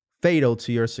fatal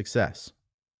to your success.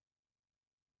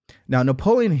 Now,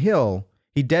 Napoleon Hill,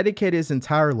 he dedicated his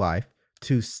entire life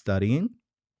to studying,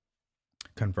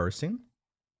 conversing,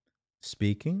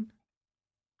 speaking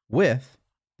with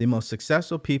the most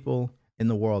successful people in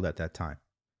the world at that time,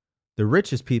 the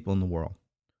richest people in the world.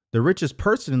 The richest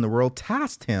person in the world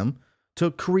tasked him to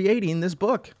creating this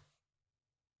book.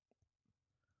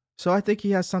 So I think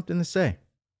he has something to say.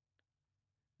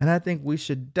 And I think we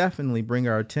should definitely bring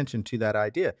our attention to that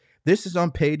idea. This is on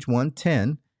page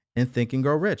 110 in Think and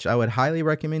Grow Rich. I would highly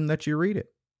recommend that you read it.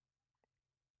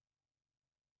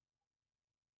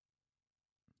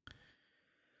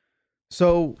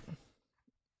 So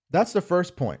that's the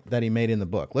first point that he made in the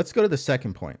book. Let's go to the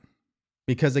second point.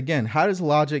 Because again, how does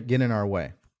logic get in our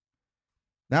way?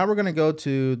 Now we're going to go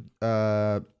to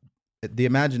the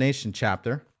imagination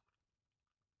chapter,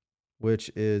 which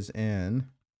is in,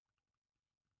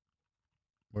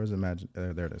 where's imagine?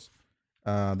 There it is.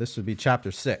 This would be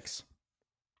chapter 6.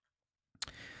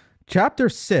 Chapter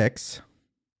 6,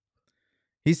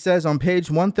 he says on page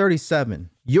 137,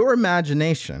 your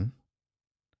imagination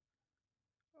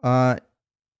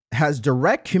has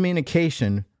direct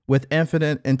communication with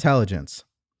infinite intelligence.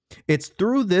 It's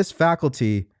through this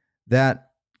faculty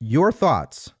that your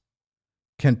thoughts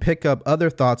can pick up other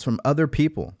thoughts from other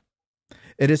people.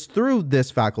 It is through this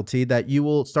faculty that you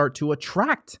will start to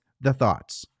attract the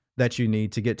thoughts that you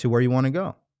need to get to where you want to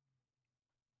go.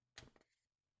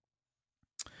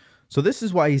 So this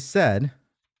is why he said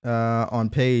on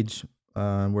page,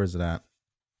 where is it at?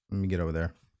 Let me get over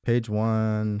there. Page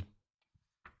 1.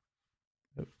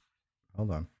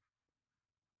 Hold on.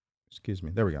 Excuse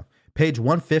me. There we go. Page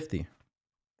 150.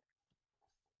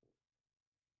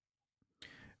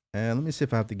 And let me see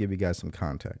if I have to give you guys some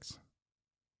context.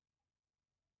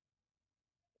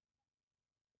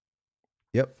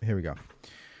 Yep, here we go.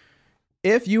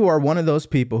 If you are one of those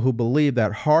people who believe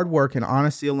that hard work and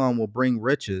honesty alone will bring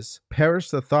riches, perish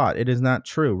the thought. It is not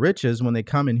true. Riches, when they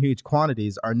come in huge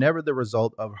quantities, are never the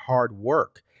result of hard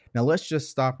work. Now, let's just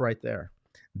stop right there.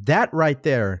 That right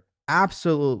there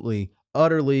absolutely,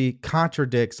 utterly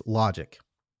contradicts logic.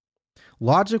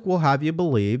 Logic will have you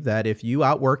believe that if you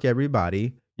outwork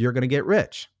everybody, you're going to get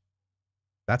rich.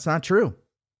 That's not true.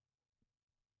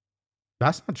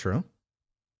 That's not true.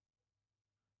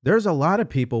 There's a lot of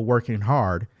people working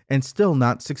hard and still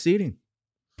not succeeding.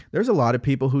 There's a lot of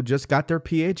people who just got their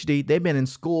PhD. They've been in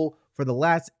school for the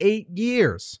last 8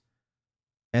 years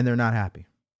and they're not happy.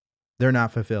 They're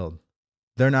not fulfilled.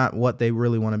 They're not what they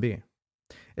really want to be.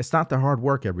 It's not the hard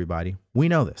work, everybody. We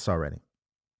know this already.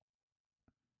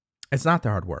 It's not the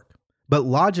hard work. But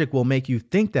logic will make you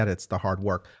think that it's the hard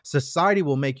work. Society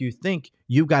will make you think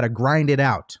you got to grind it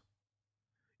out.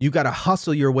 You got to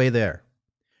hustle your way there.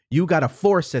 You got to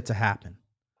force it to happen.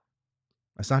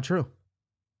 That's not true.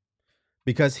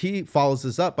 Because he follows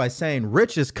this up by saying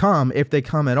riches come, if they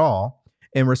come at all,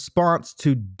 in response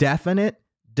to definite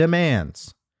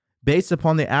demands based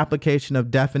upon the application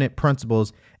of definite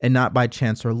principles and not by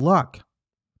chance or luck.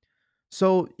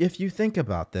 So if you think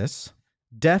about this,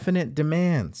 definite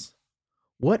demands,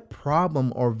 what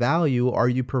problem or value are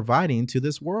you providing to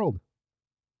this world?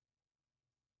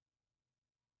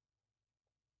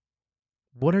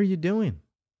 What are you doing?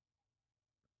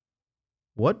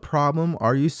 What problem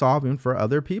are you solving for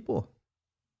other people?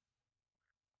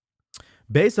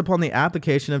 Based upon the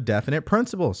application of definite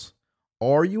principles.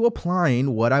 Are you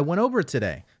applying what I went over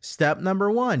today? Step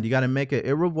number 1, you got to make an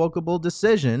irrevocable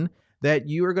decision that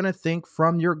you are going to think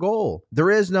from your goal. There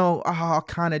is no, I'll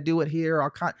kind of do it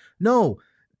here. No,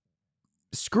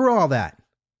 screw all that.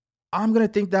 I'm going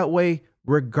to think that way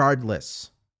regardless.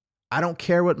 I don't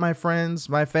care what my friends,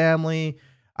 my family,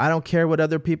 I don't care what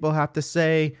other people have to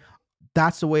say.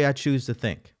 That's the way I choose to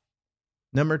think.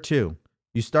 Number 2,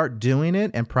 you start doing it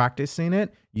and practicing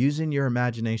it using your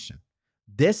imagination.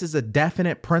 This is a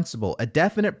definite principle. A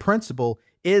definite principle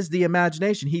is the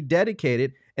imagination. He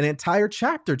dedicated an entire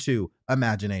chapter to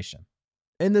imagination.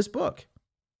 in this book.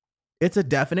 It's a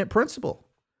definite principle.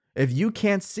 If you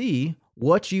can't see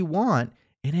what you want,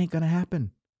 it ain't going to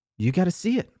happen. You got to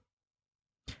see it.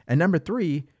 And number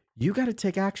 3, you got to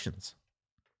take actions.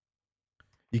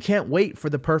 You can't wait for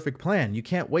the perfect plan. You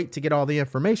can't wait to get all the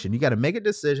information. You got to make a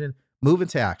decision, move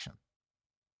into action.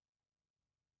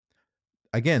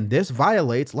 Again, this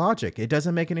violates logic. It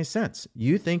doesn't make any sense.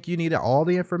 You think you need all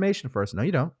the information first. No,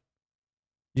 you don't.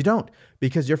 You don't,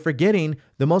 because you're forgetting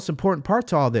the most important part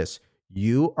to all this.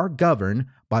 You are governed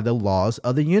by the laws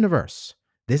of the universe.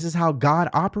 This is how God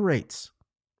operates.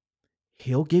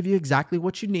 He'll give you exactly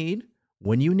what you need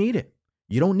when you need it.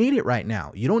 You don't need it right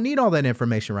now. You don't need all that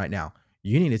information right now.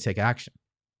 You need to take action.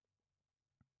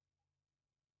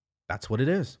 That's what it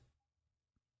is.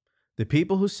 The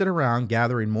people who sit around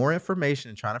gathering more information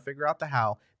and trying to figure out the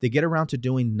how, they get around to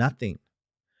doing nothing.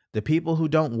 The people who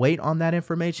don't wait on that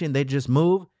information, they just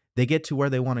move, they get to where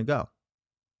they want to go.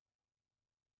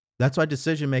 That's why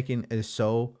decision making is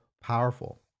so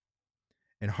powerful.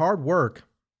 And hard work,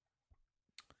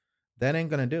 that ain't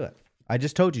going to do it. I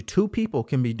just told you 2 people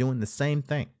can be doing the same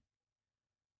thing.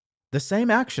 The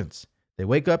same actions. They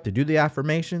wake up, they do the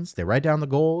affirmations, they write down the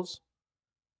goals,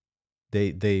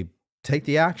 they take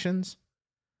the actions,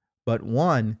 but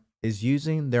one is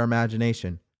using their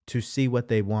imagination to see what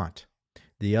they want.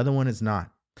 The other one is not.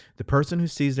 The person who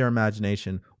sees their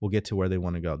imagination will get to where they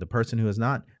want to go. The person who is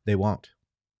not, they won't.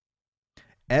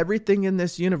 Everything in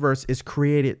this universe is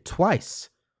created twice.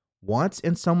 Once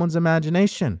in someone's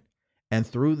imagination, and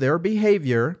through their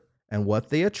behavior and what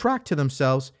they attract to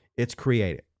themselves, it's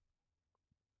created.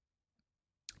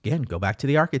 Again, go back to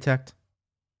the architect.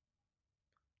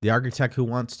 The architect who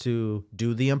wants to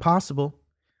do the impossible.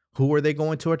 Who are they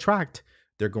going to attract?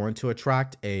 They're going to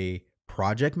attract a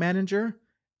project manager,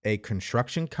 a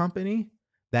construction company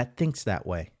that thinks that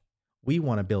way. We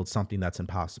want to build something that's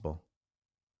impossible.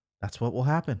 That's what will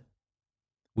happen.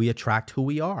 We attract who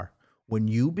we are. When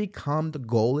you become the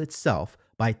goal itself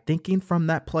by thinking from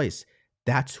that place,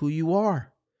 that's who you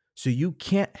are. So you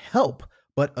can't help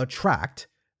but attract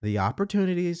the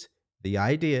opportunities, the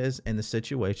ideas, and the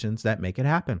situations that make it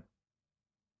happen.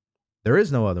 There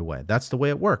is no other way. That's the way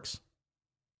it works.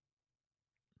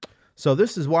 So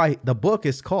this is why the book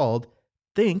is called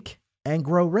Think and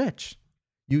Grow Rich.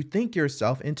 You think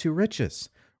yourself into riches.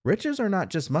 Riches are not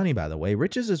just money, by the way.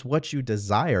 Riches is what you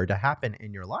desire to happen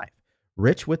in your life.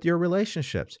 Rich with your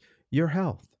relationships, your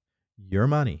health, your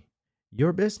money,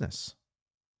 your business,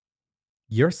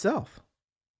 yourself.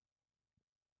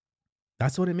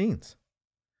 That's what it means.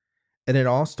 And it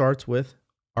all starts with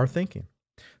our thinking.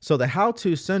 So the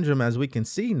how-to syndrome, as we can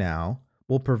see now,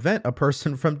 will prevent a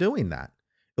person from doing that.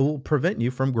 It will prevent you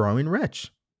from growing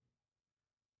rich.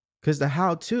 Because the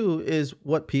how-to is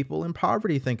what people in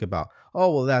poverty think about.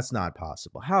 Oh, well, that's not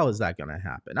possible. How is that going to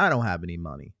happen? I don't have any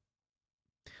money.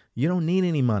 You don't need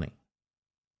any money.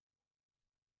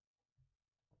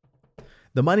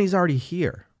 The money's already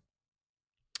here.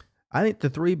 I think the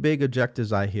 3 big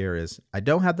objectives I hear is I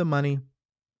don't have the money,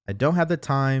 I don't have the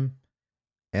time,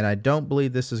 and I don't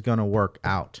believe this is going to work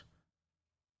out.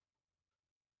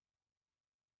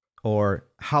 Or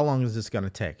how long is this going to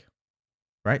take?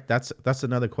 Right? That's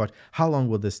another question. How long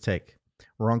will this take?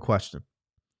 Wrong question.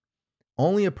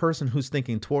 Only a person who's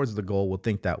thinking towards the goal will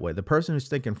think that way. The person who's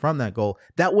thinking from that goal,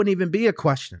 that wouldn't even be a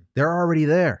question. They're already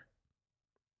there.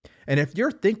 And if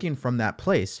you're thinking from that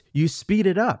place, you speed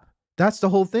it up. That's the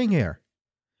whole thing here.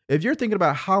 If you're thinking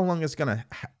about how long it's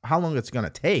gonna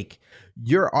take,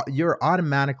 you're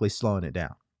automatically slowing it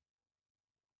down.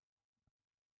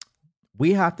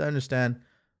 We have to understand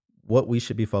what we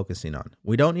should be focusing on.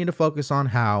 We don't need to focus on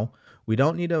how. We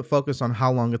don't need to focus on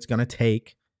how long it's going to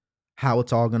take, how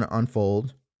it's all going to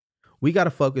unfold. We got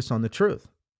to focus on the truth.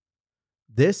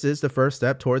 This is the first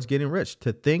step towards getting rich.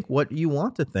 To think what you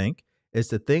want to think is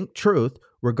to think truth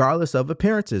regardless of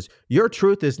appearances. Your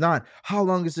truth is not, how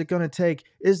long is it going to take?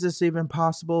 Is this even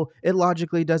possible? It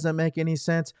logically doesn't make any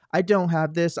sense. I don't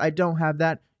have this. I don't have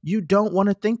that. You don't want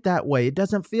to think that way. It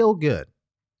doesn't feel good.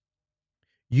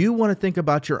 You want to think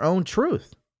about your own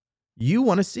truth. You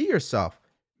want to see yourself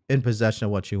in possession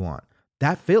of what you want.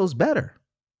 That feels better.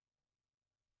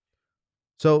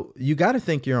 So you got to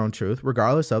think your own truth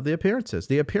regardless of the appearances.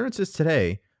 The appearances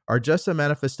today are just a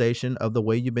manifestation of the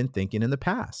way you've been thinking in the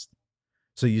past.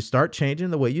 So you start changing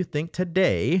the way you think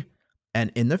today,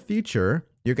 and in the future,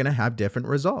 you're going to have different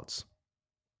results.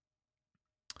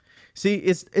 See,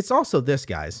 it's also this,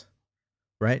 guys,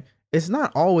 right? It's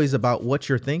not always about what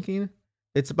you're thinking.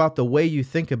 It's about the way you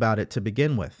think about it to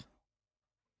begin with.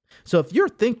 So if you're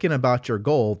thinking about your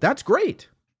goal, that's great.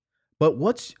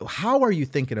 But how are you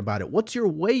thinking about it? What's your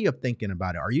way of thinking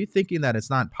about it? Are you thinking that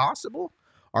it's not possible?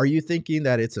 Are you thinking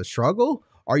that it's a struggle?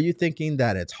 Are you thinking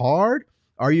that it's hard?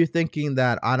 Are you thinking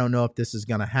that I don't know if this is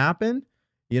going to happen?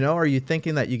 Are you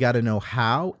thinking that you got to know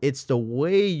how? It's the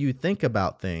way you think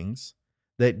about things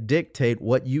that dictate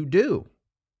what you do,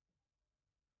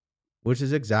 which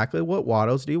is exactly what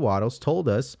Waddles D. Waddles told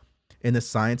us in The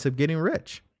Science of Getting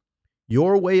Rich.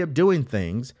 Your way of doing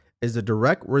things is a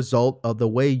direct result of the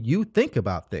way you think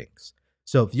about things.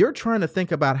 So if you're trying to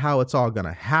think about how it's all going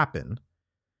to happen,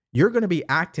 you're going to be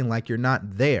acting like you're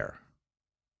not there.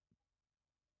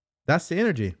 That's the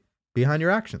energy behind your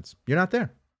actions. You're not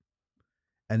there.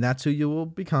 And that's who you will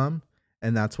become,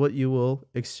 and that's what you will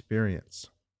experience.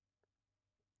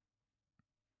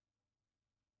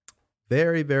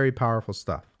 Very, very powerful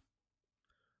stuff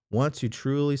once you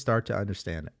truly start to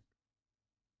understand it.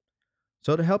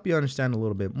 So to help you understand a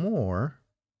little bit more,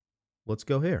 let's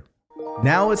go here.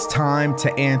 Now it's time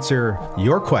to answer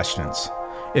your questions.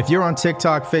 If you're on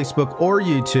TikTok, Facebook, or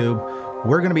YouTube,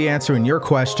 we're going to be answering your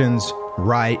questions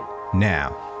right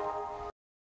now.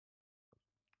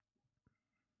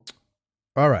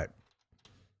 All right.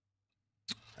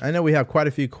 I know we have quite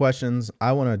a few questions.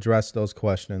 I want to address those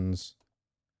questions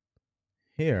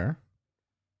here.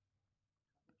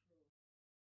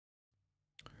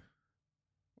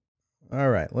 All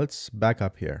right, let's back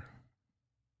up here.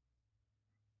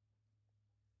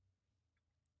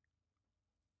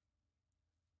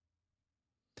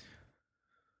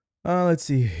 Let's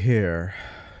see here.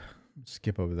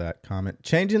 Skip over that comment.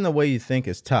 Changing the way you think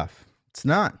is tough. It's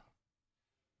not.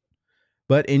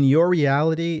 But in your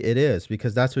reality, it is,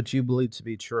 because that's what you believe to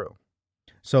be true.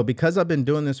 So because I've been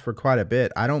doing this for quite a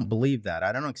bit, I don't believe that.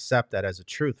 I don't accept that as a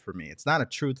truth for me. It's not a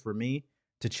truth for me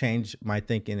to change my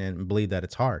thinking and believe that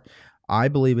it's hard. I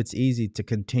believe it's easy to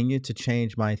continue to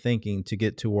change my thinking to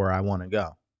get to where I want to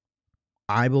go.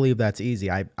 I believe that's easy.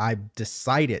 I've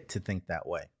decided to think that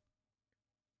way.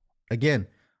 Again,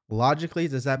 logically,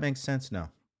 does that make sense? No.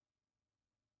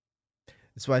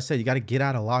 That's why I said you got to get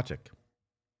out of logic.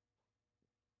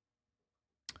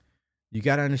 You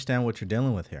got to understand what you're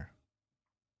dealing with here.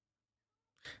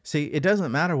 See, it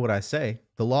doesn't matter what I say.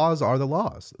 The laws are the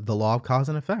laws. The law of cause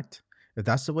and effect. If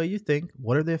that's the way you think,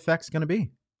 what are the effects going to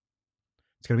be?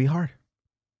 It's going to be hard.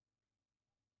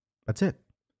 That's it.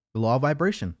 The law of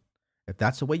vibration. If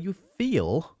that's the way you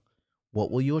feel, what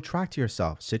will you attract to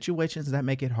yourself? Situations that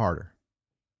make it harder.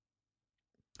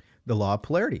 The law of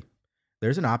polarity.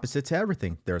 There's an opposite to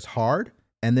everything. There's hard,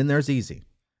 and then there's easy.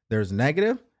 There's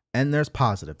negative, and there's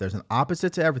positive. There's an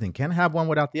opposite to everything. Can't have one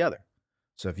without the other.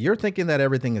 So if you're thinking that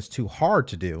everything is too hard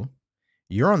to do,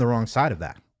 you're on the wrong side of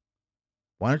that.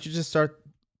 Why don't you just start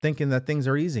thinking that things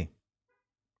are easy?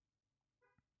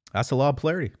 That's the law of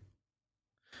polarity.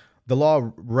 The law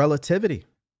of relativity.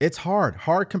 It's hard.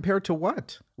 Hard compared to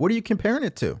what? What are you comparing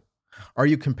it to? Are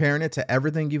you comparing it to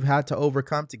everything you've had to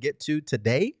overcome to get to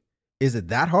today? Is it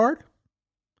that hard?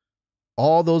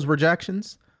 All those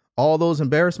rejections, all those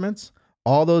embarrassments,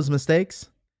 all those mistakes.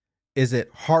 Is it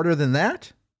harder than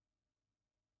that?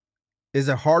 Is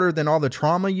it harder than all the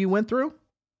trauma you went through?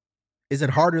 Is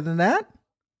it harder than that?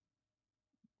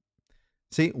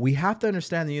 See, we have to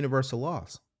understand the universal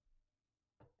laws.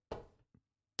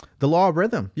 The law of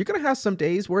rhythm. You're going to have some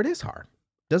days where it is hard.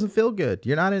 Doesn't feel good.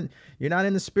 You're not in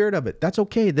the spirit of it. That's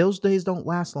okay. Those days don't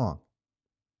last long.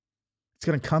 It's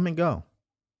going to come and go.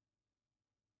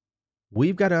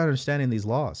 We've got to understand these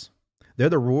laws. They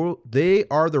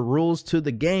are the rules to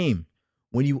the game.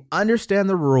 When you understand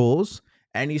the rules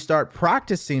and you start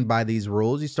practicing by these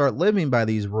rules, you start living by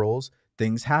these rules,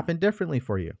 things happen differently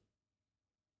for you.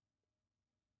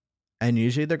 And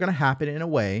usually they're going to happen in a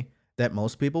way that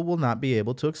most people will not be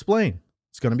able to explain.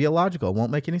 It's going to be illogical. It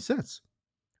won't make any sense.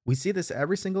 We see this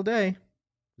every single day.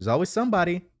 There's always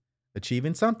somebody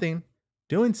achieving something,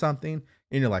 doing something,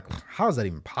 and you're like, how is that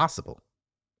even possible?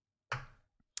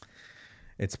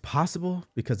 It's possible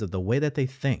because of the way that they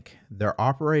think. They're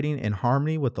operating in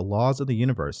harmony with the laws of the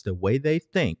universe. The way they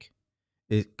think,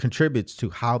 it contributes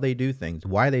to how they do things,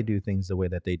 why they do things the way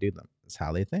that they do them. It's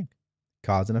how they think.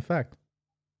 Cause and effect.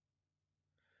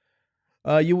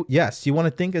 You want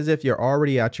to think as if you're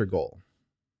already at your goal.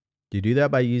 You do that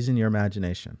by using your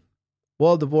imagination.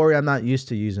 Well, Devori, I'm not used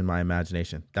to using my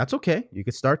imagination. That's okay. You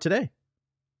can start today.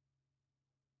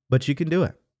 But you can do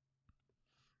it.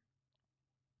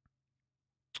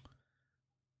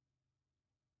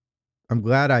 I'm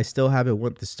glad I still haven't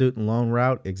went the student loan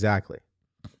route. Exactly.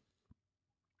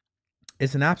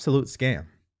 It's an absolute scam.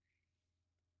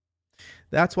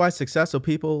 That's why successful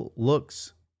people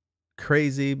looks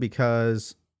crazy,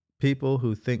 because people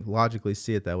who think logically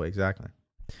see it that way. Exactly.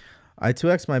 I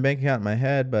 2x my bank account in my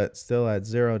head, but still at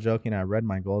zero. Joking, I read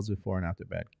my goals before and after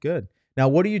bed. Good. Now,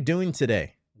 what are you doing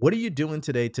today? What are you doing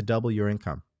today to double your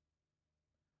income?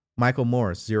 Michael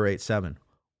Morris, 087.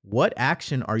 What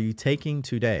action are you taking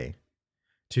today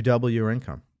to double your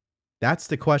income? That's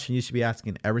the question you should be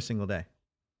asking every single day.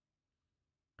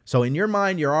 So in your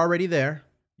mind, you're already there.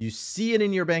 You see it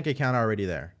in your bank account already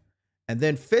there. And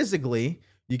then physically,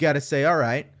 you got to say, all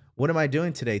right, what am I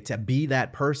doing today to be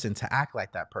that person, to act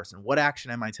like that person? What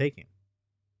action am I taking?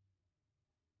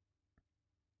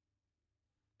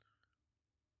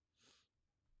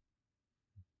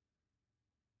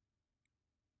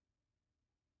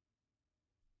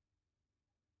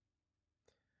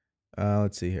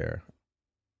 Let's see here.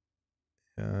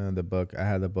 The book. I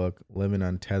had the book Living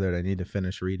Untethered. I need to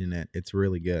finish reading it. It's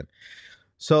really good.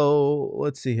 So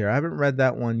let's see here. I haven't read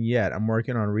that one yet. I'm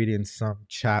working on reading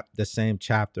the same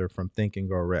chapter from Think and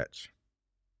Grow Rich.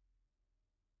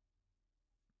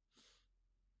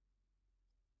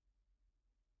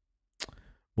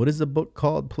 What is the book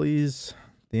called, please?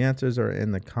 The answers are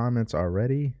in the comments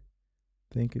already.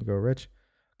 Think and Grow Rich.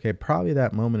 Okay, probably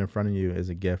that moment in front of you is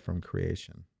a gift from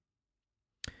creation.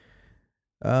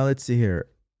 Let's see here.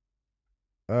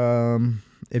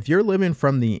 If you're living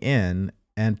from the in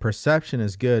and perception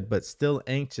is good, but still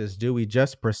anxious, do we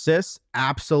just persist?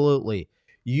 Absolutely.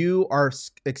 You are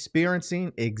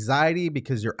experiencing anxiety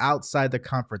because you're outside the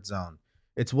comfort zone.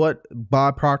 It's what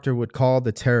Bob Proctor would call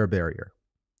the terror barrier.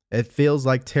 It feels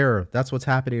like terror. That's what's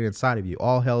happening inside of you.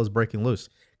 All hell is breaking loose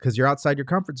because you're outside your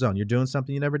comfort zone. You're doing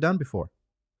something you've never done before.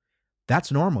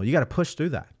 That's normal. You got to push through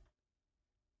that.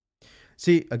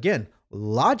 See, again,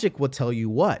 logic will tell you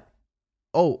what?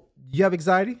 Oh, you have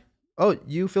anxiety? Oh,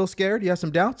 you feel scared? You have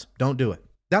some doubts? Don't do it.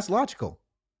 That's logical.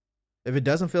 If it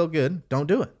doesn't feel good, don't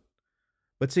do it.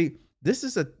 But see, this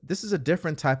is a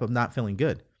different type of not feeling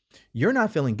good. You're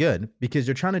not feeling good because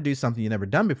you're trying to do something you've never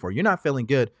done before. You're not feeling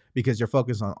good because you're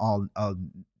focused on all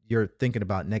you're thinking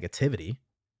about negativity.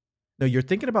 No, you're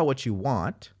thinking about what you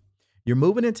want. You're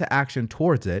moving into action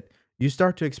towards it. You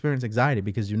start to experience anxiety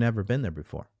because you've never been there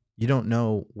before. You don't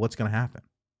know what's going to happen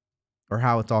or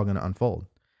how it's all going to unfold.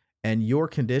 And your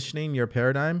conditioning, your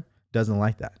paradigm doesn't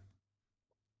like that.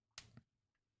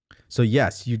 So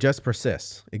yes, you just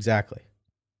persist. Exactly.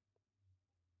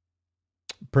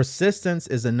 Persistence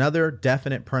is another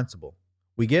definite principle.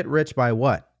 We get rich by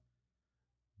what?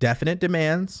 Definite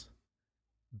demands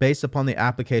based upon the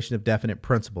application of definite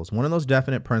principles. One of those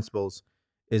definite principles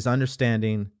is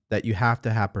understanding that you have to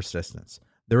have persistence.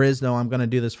 There is no, I'm going to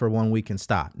do this for 1 week and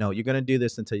stop. No, you're going to do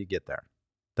this until you get there.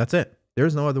 That's it.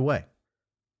 There's no other way.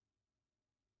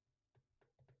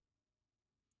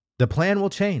 The plan will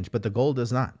change, but the goal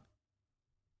does not.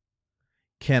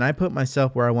 Can I put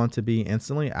myself where I want to be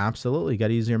instantly? Absolutely. You got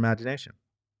to use your imagination.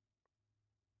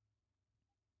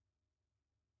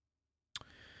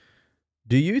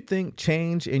 Do you think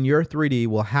change in your 3D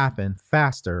will happen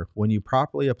faster when you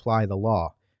properly apply the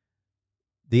law?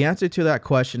 The answer to that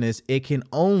question is it can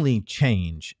only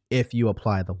change if you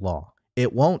apply the law.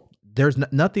 It won't,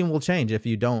 nothing will change if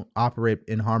you don't operate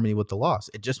in harmony with the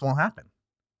laws. It just won't happen.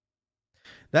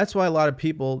 That's why a lot of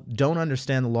people don't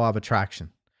understand the law of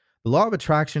attraction. The law of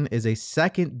attraction is a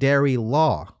secondary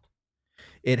law.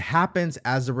 It happens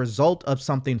as a result of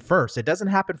something first. It doesn't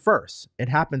happen first. It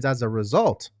happens as a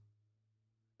result.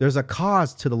 There's a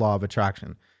cause to the law of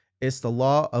attraction. It's the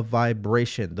law of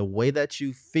vibration, the way that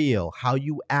you feel, how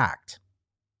you act.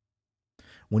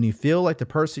 When you feel like the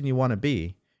person you want to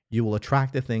be, you will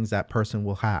attract the things that person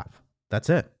will have. That's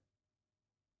it.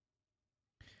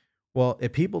 Well,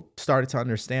 if people started to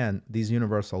understand these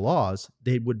universal laws,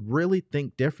 they would really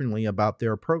think differently about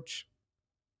their approach.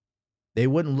 They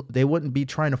wouldn't be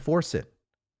trying to force it.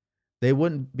 They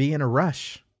wouldn't be in a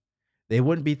rush. They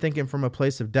wouldn't be thinking from a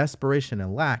place of desperation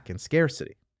and lack and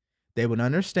scarcity. They would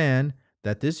understand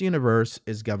that this universe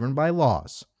is governed by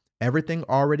laws. Everything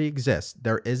already exists.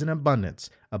 There is an abundance.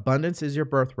 Abundance is your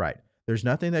birthright. There's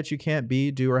nothing that you can't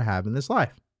be, do, or have in this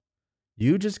life.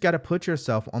 You just got to put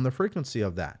yourself on the frequency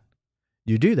of that.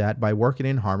 You do that by working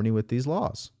in harmony with these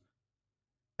laws.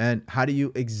 And how do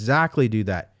you exactly do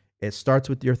that? It starts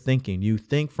with your thinking. You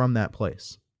think from that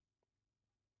place.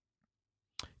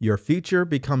 Your future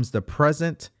becomes the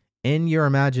present in your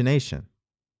imagination.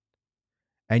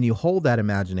 And you hold that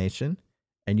imagination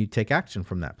and you take action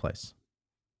from that place.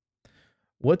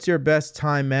 What's your best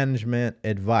time management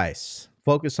advice?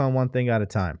 Focus on one thing at a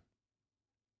time.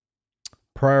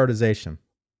 Prioritization.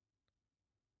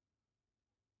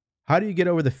 How do you get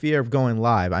over the fear of going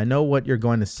live? I know what you're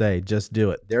going to say. Just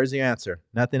do it. There's the answer.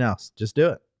 Nothing else. Just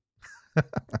do it.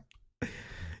 You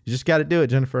just got to do it,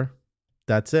 Jennifer.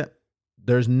 That's it.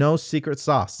 There's no secret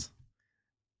sauce.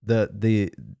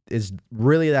 The is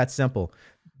really that simple.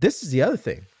 This is the other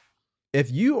thing.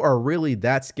 If you are really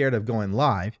that scared of going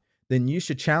live, then you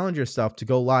should challenge yourself to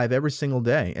go live every single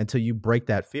day until you break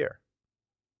that fear.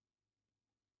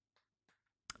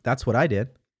 That's what I did.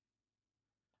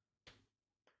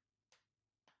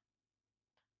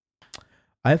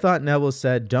 I thought Neville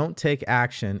said, don't take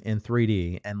action in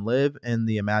 3D and live in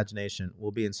the imagination.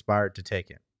 We'll be inspired to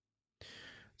take it.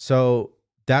 So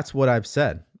that's what I've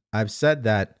said. I've said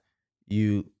that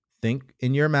you think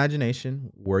in your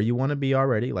imagination where you want to be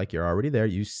already, like you're already there,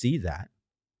 you see that.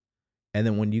 And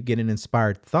then when you get an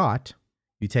inspired thought,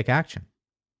 you take action.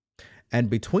 And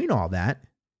between all that,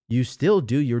 you still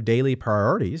do your daily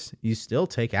priorities. You still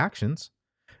take actions.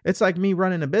 It's like me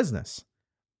running a business.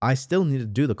 I still need to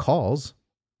do the calls.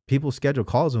 People schedule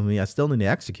calls with me. I still need to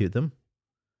execute them.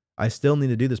 I still need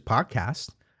to do this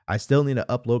podcast. I still need to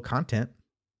upload content,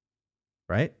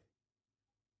 right?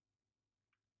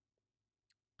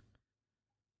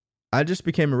 I just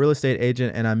became a real estate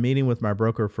agent and I'm meeting with my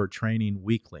broker for training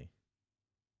weekly.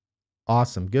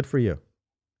 Awesome. Good for you.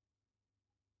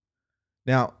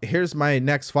 Now, here's my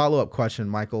next follow-up question,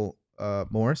 Michael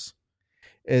Morris,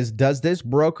 is does this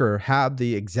broker have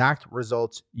the exact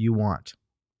results you want?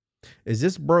 Is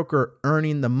this broker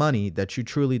earning the money that you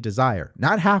truly desire?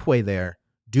 Not halfway there.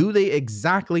 Do they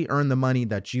exactly earn the money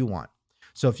that you want?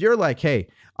 So if you're like, hey,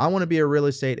 I want to be a real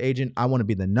estate agent. I want to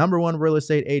be the number one real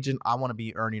estate agent. I want to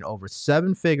be earning over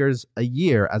 7 figures a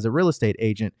year as a real estate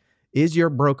agent. Is your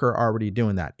broker already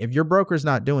doing that? If your broker's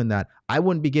not doing that, I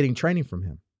wouldn't be getting training from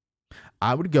him.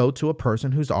 I would go to a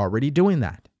person who's already doing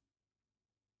that.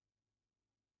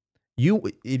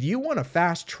 If you want to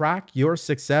fast track your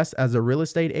success as a real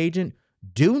estate agent,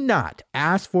 do not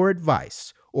ask for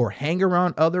advice or hang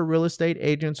around other real estate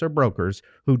agents or brokers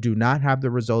who do not have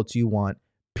the results you want,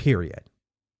 period.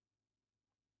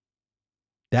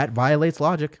 That violates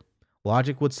logic.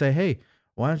 Logic would say, hey,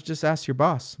 why don't you just ask your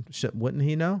boss? Wouldn't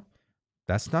he know?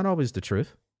 That's not always the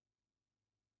truth.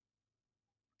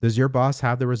 Does your boss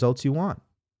have the results you want?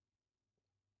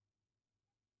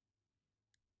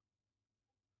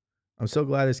 I'm so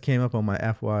glad this came up on my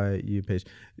FYU page.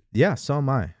 Yeah, so am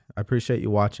I. I appreciate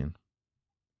you watching.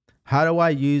 How do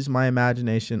I use my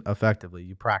imagination effectively?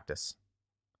 You practice.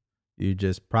 You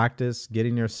just practice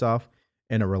getting yourself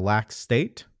in a relaxed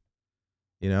state.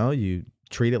 You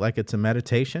treat it like it's a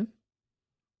meditation,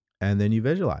 and then you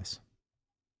visualize.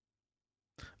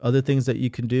 Other things that you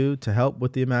can do to help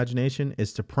with the imagination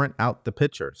is to print out the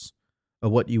pictures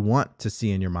of what you want to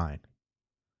see in your mind.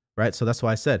 Right? So that's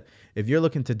why I said, if you're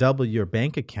looking to double your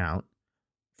bank account,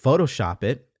 Photoshop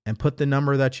it and put the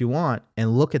number that you want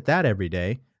and look at that every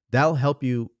day. That'll help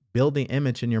you build the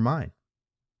image in your mind.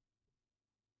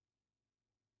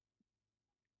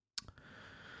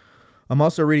 I'm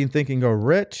also reading Think and Grow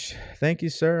Rich. Thank you,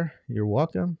 sir. You're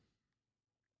welcome.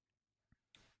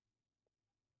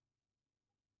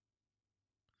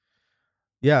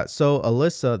 Yeah. So,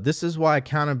 Alyssa, this is why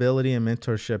accountability and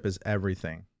mentorship is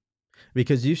everything,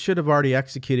 because you should have already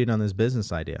executed on this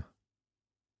business idea.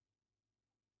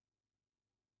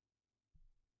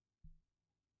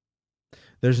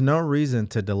 There's no reason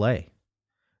to delay.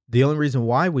 The only reason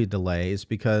why we delay is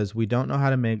because we don't know how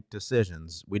to make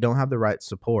decisions. We don't have the right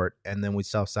support, and then we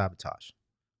self-sabotage.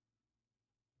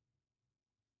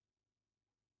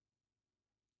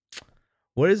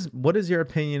 What is your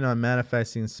opinion on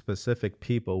manifesting specific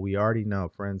people we already know,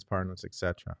 friends, partners,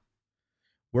 etc.?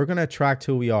 We're going to attract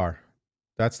who we are.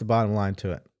 That's the bottom line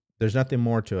to it. There's nothing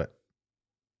more to it.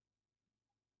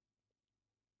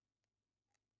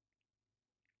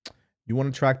 You want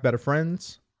to attract better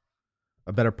friends,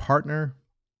 a better partner,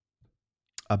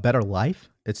 a better life?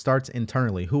 It starts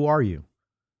internally. Who are you?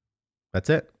 That's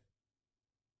it.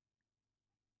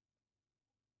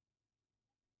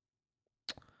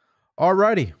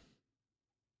 Alrighty.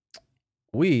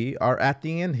 We are at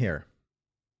the end here.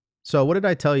 So what did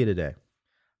I tell you today?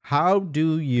 How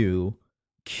do you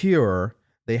cure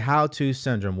the how-to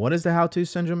syndrome? What is the how-to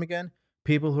syndrome again?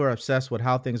 People who are obsessed with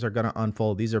how things are going to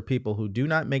unfold. These are people who do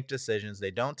not make decisions. They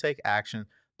don't take action.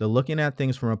 They're looking at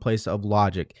things from a place of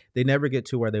logic. They never get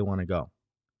to where they want to go.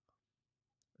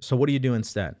 So what do you do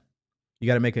instead? You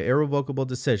got to make an irrevocable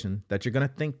decision that you're going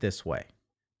to think this way.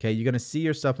 Okay, you're going to see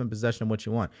yourself in possession of what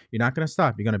you want. You're not going to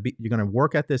stop. You're going to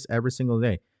work at this every single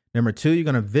day. Number 2, you're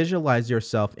going to visualize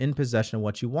yourself in possession of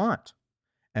what you want.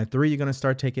 And 3, you're going to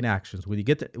start taking actions. When you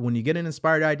get an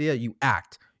inspired idea, you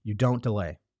act. You don't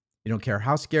delay. You don't care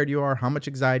how scared you are, how much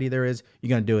anxiety there is, you're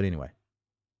going to do it anyway.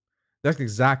 That's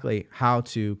exactly how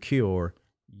to cure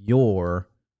your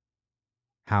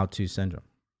how-to syndrome.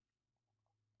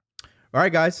 All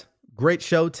right, guys. Great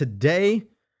show today.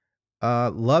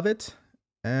 Love it.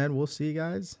 And we'll see you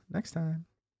guys next time.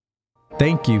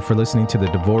 Thank you for listening to the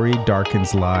DeVory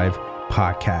Darkins Live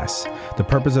podcast. The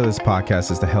purpose of this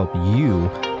podcast is to help you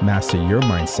master your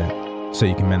mindset so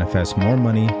you can manifest more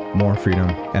money, more freedom,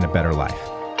 and a better life.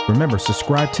 Remember,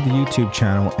 subscribe to the YouTube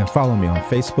channel and follow me on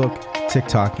Facebook,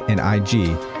 TikTok, and IG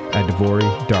at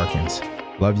DeVory Darkins.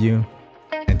 Love you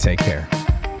and take care.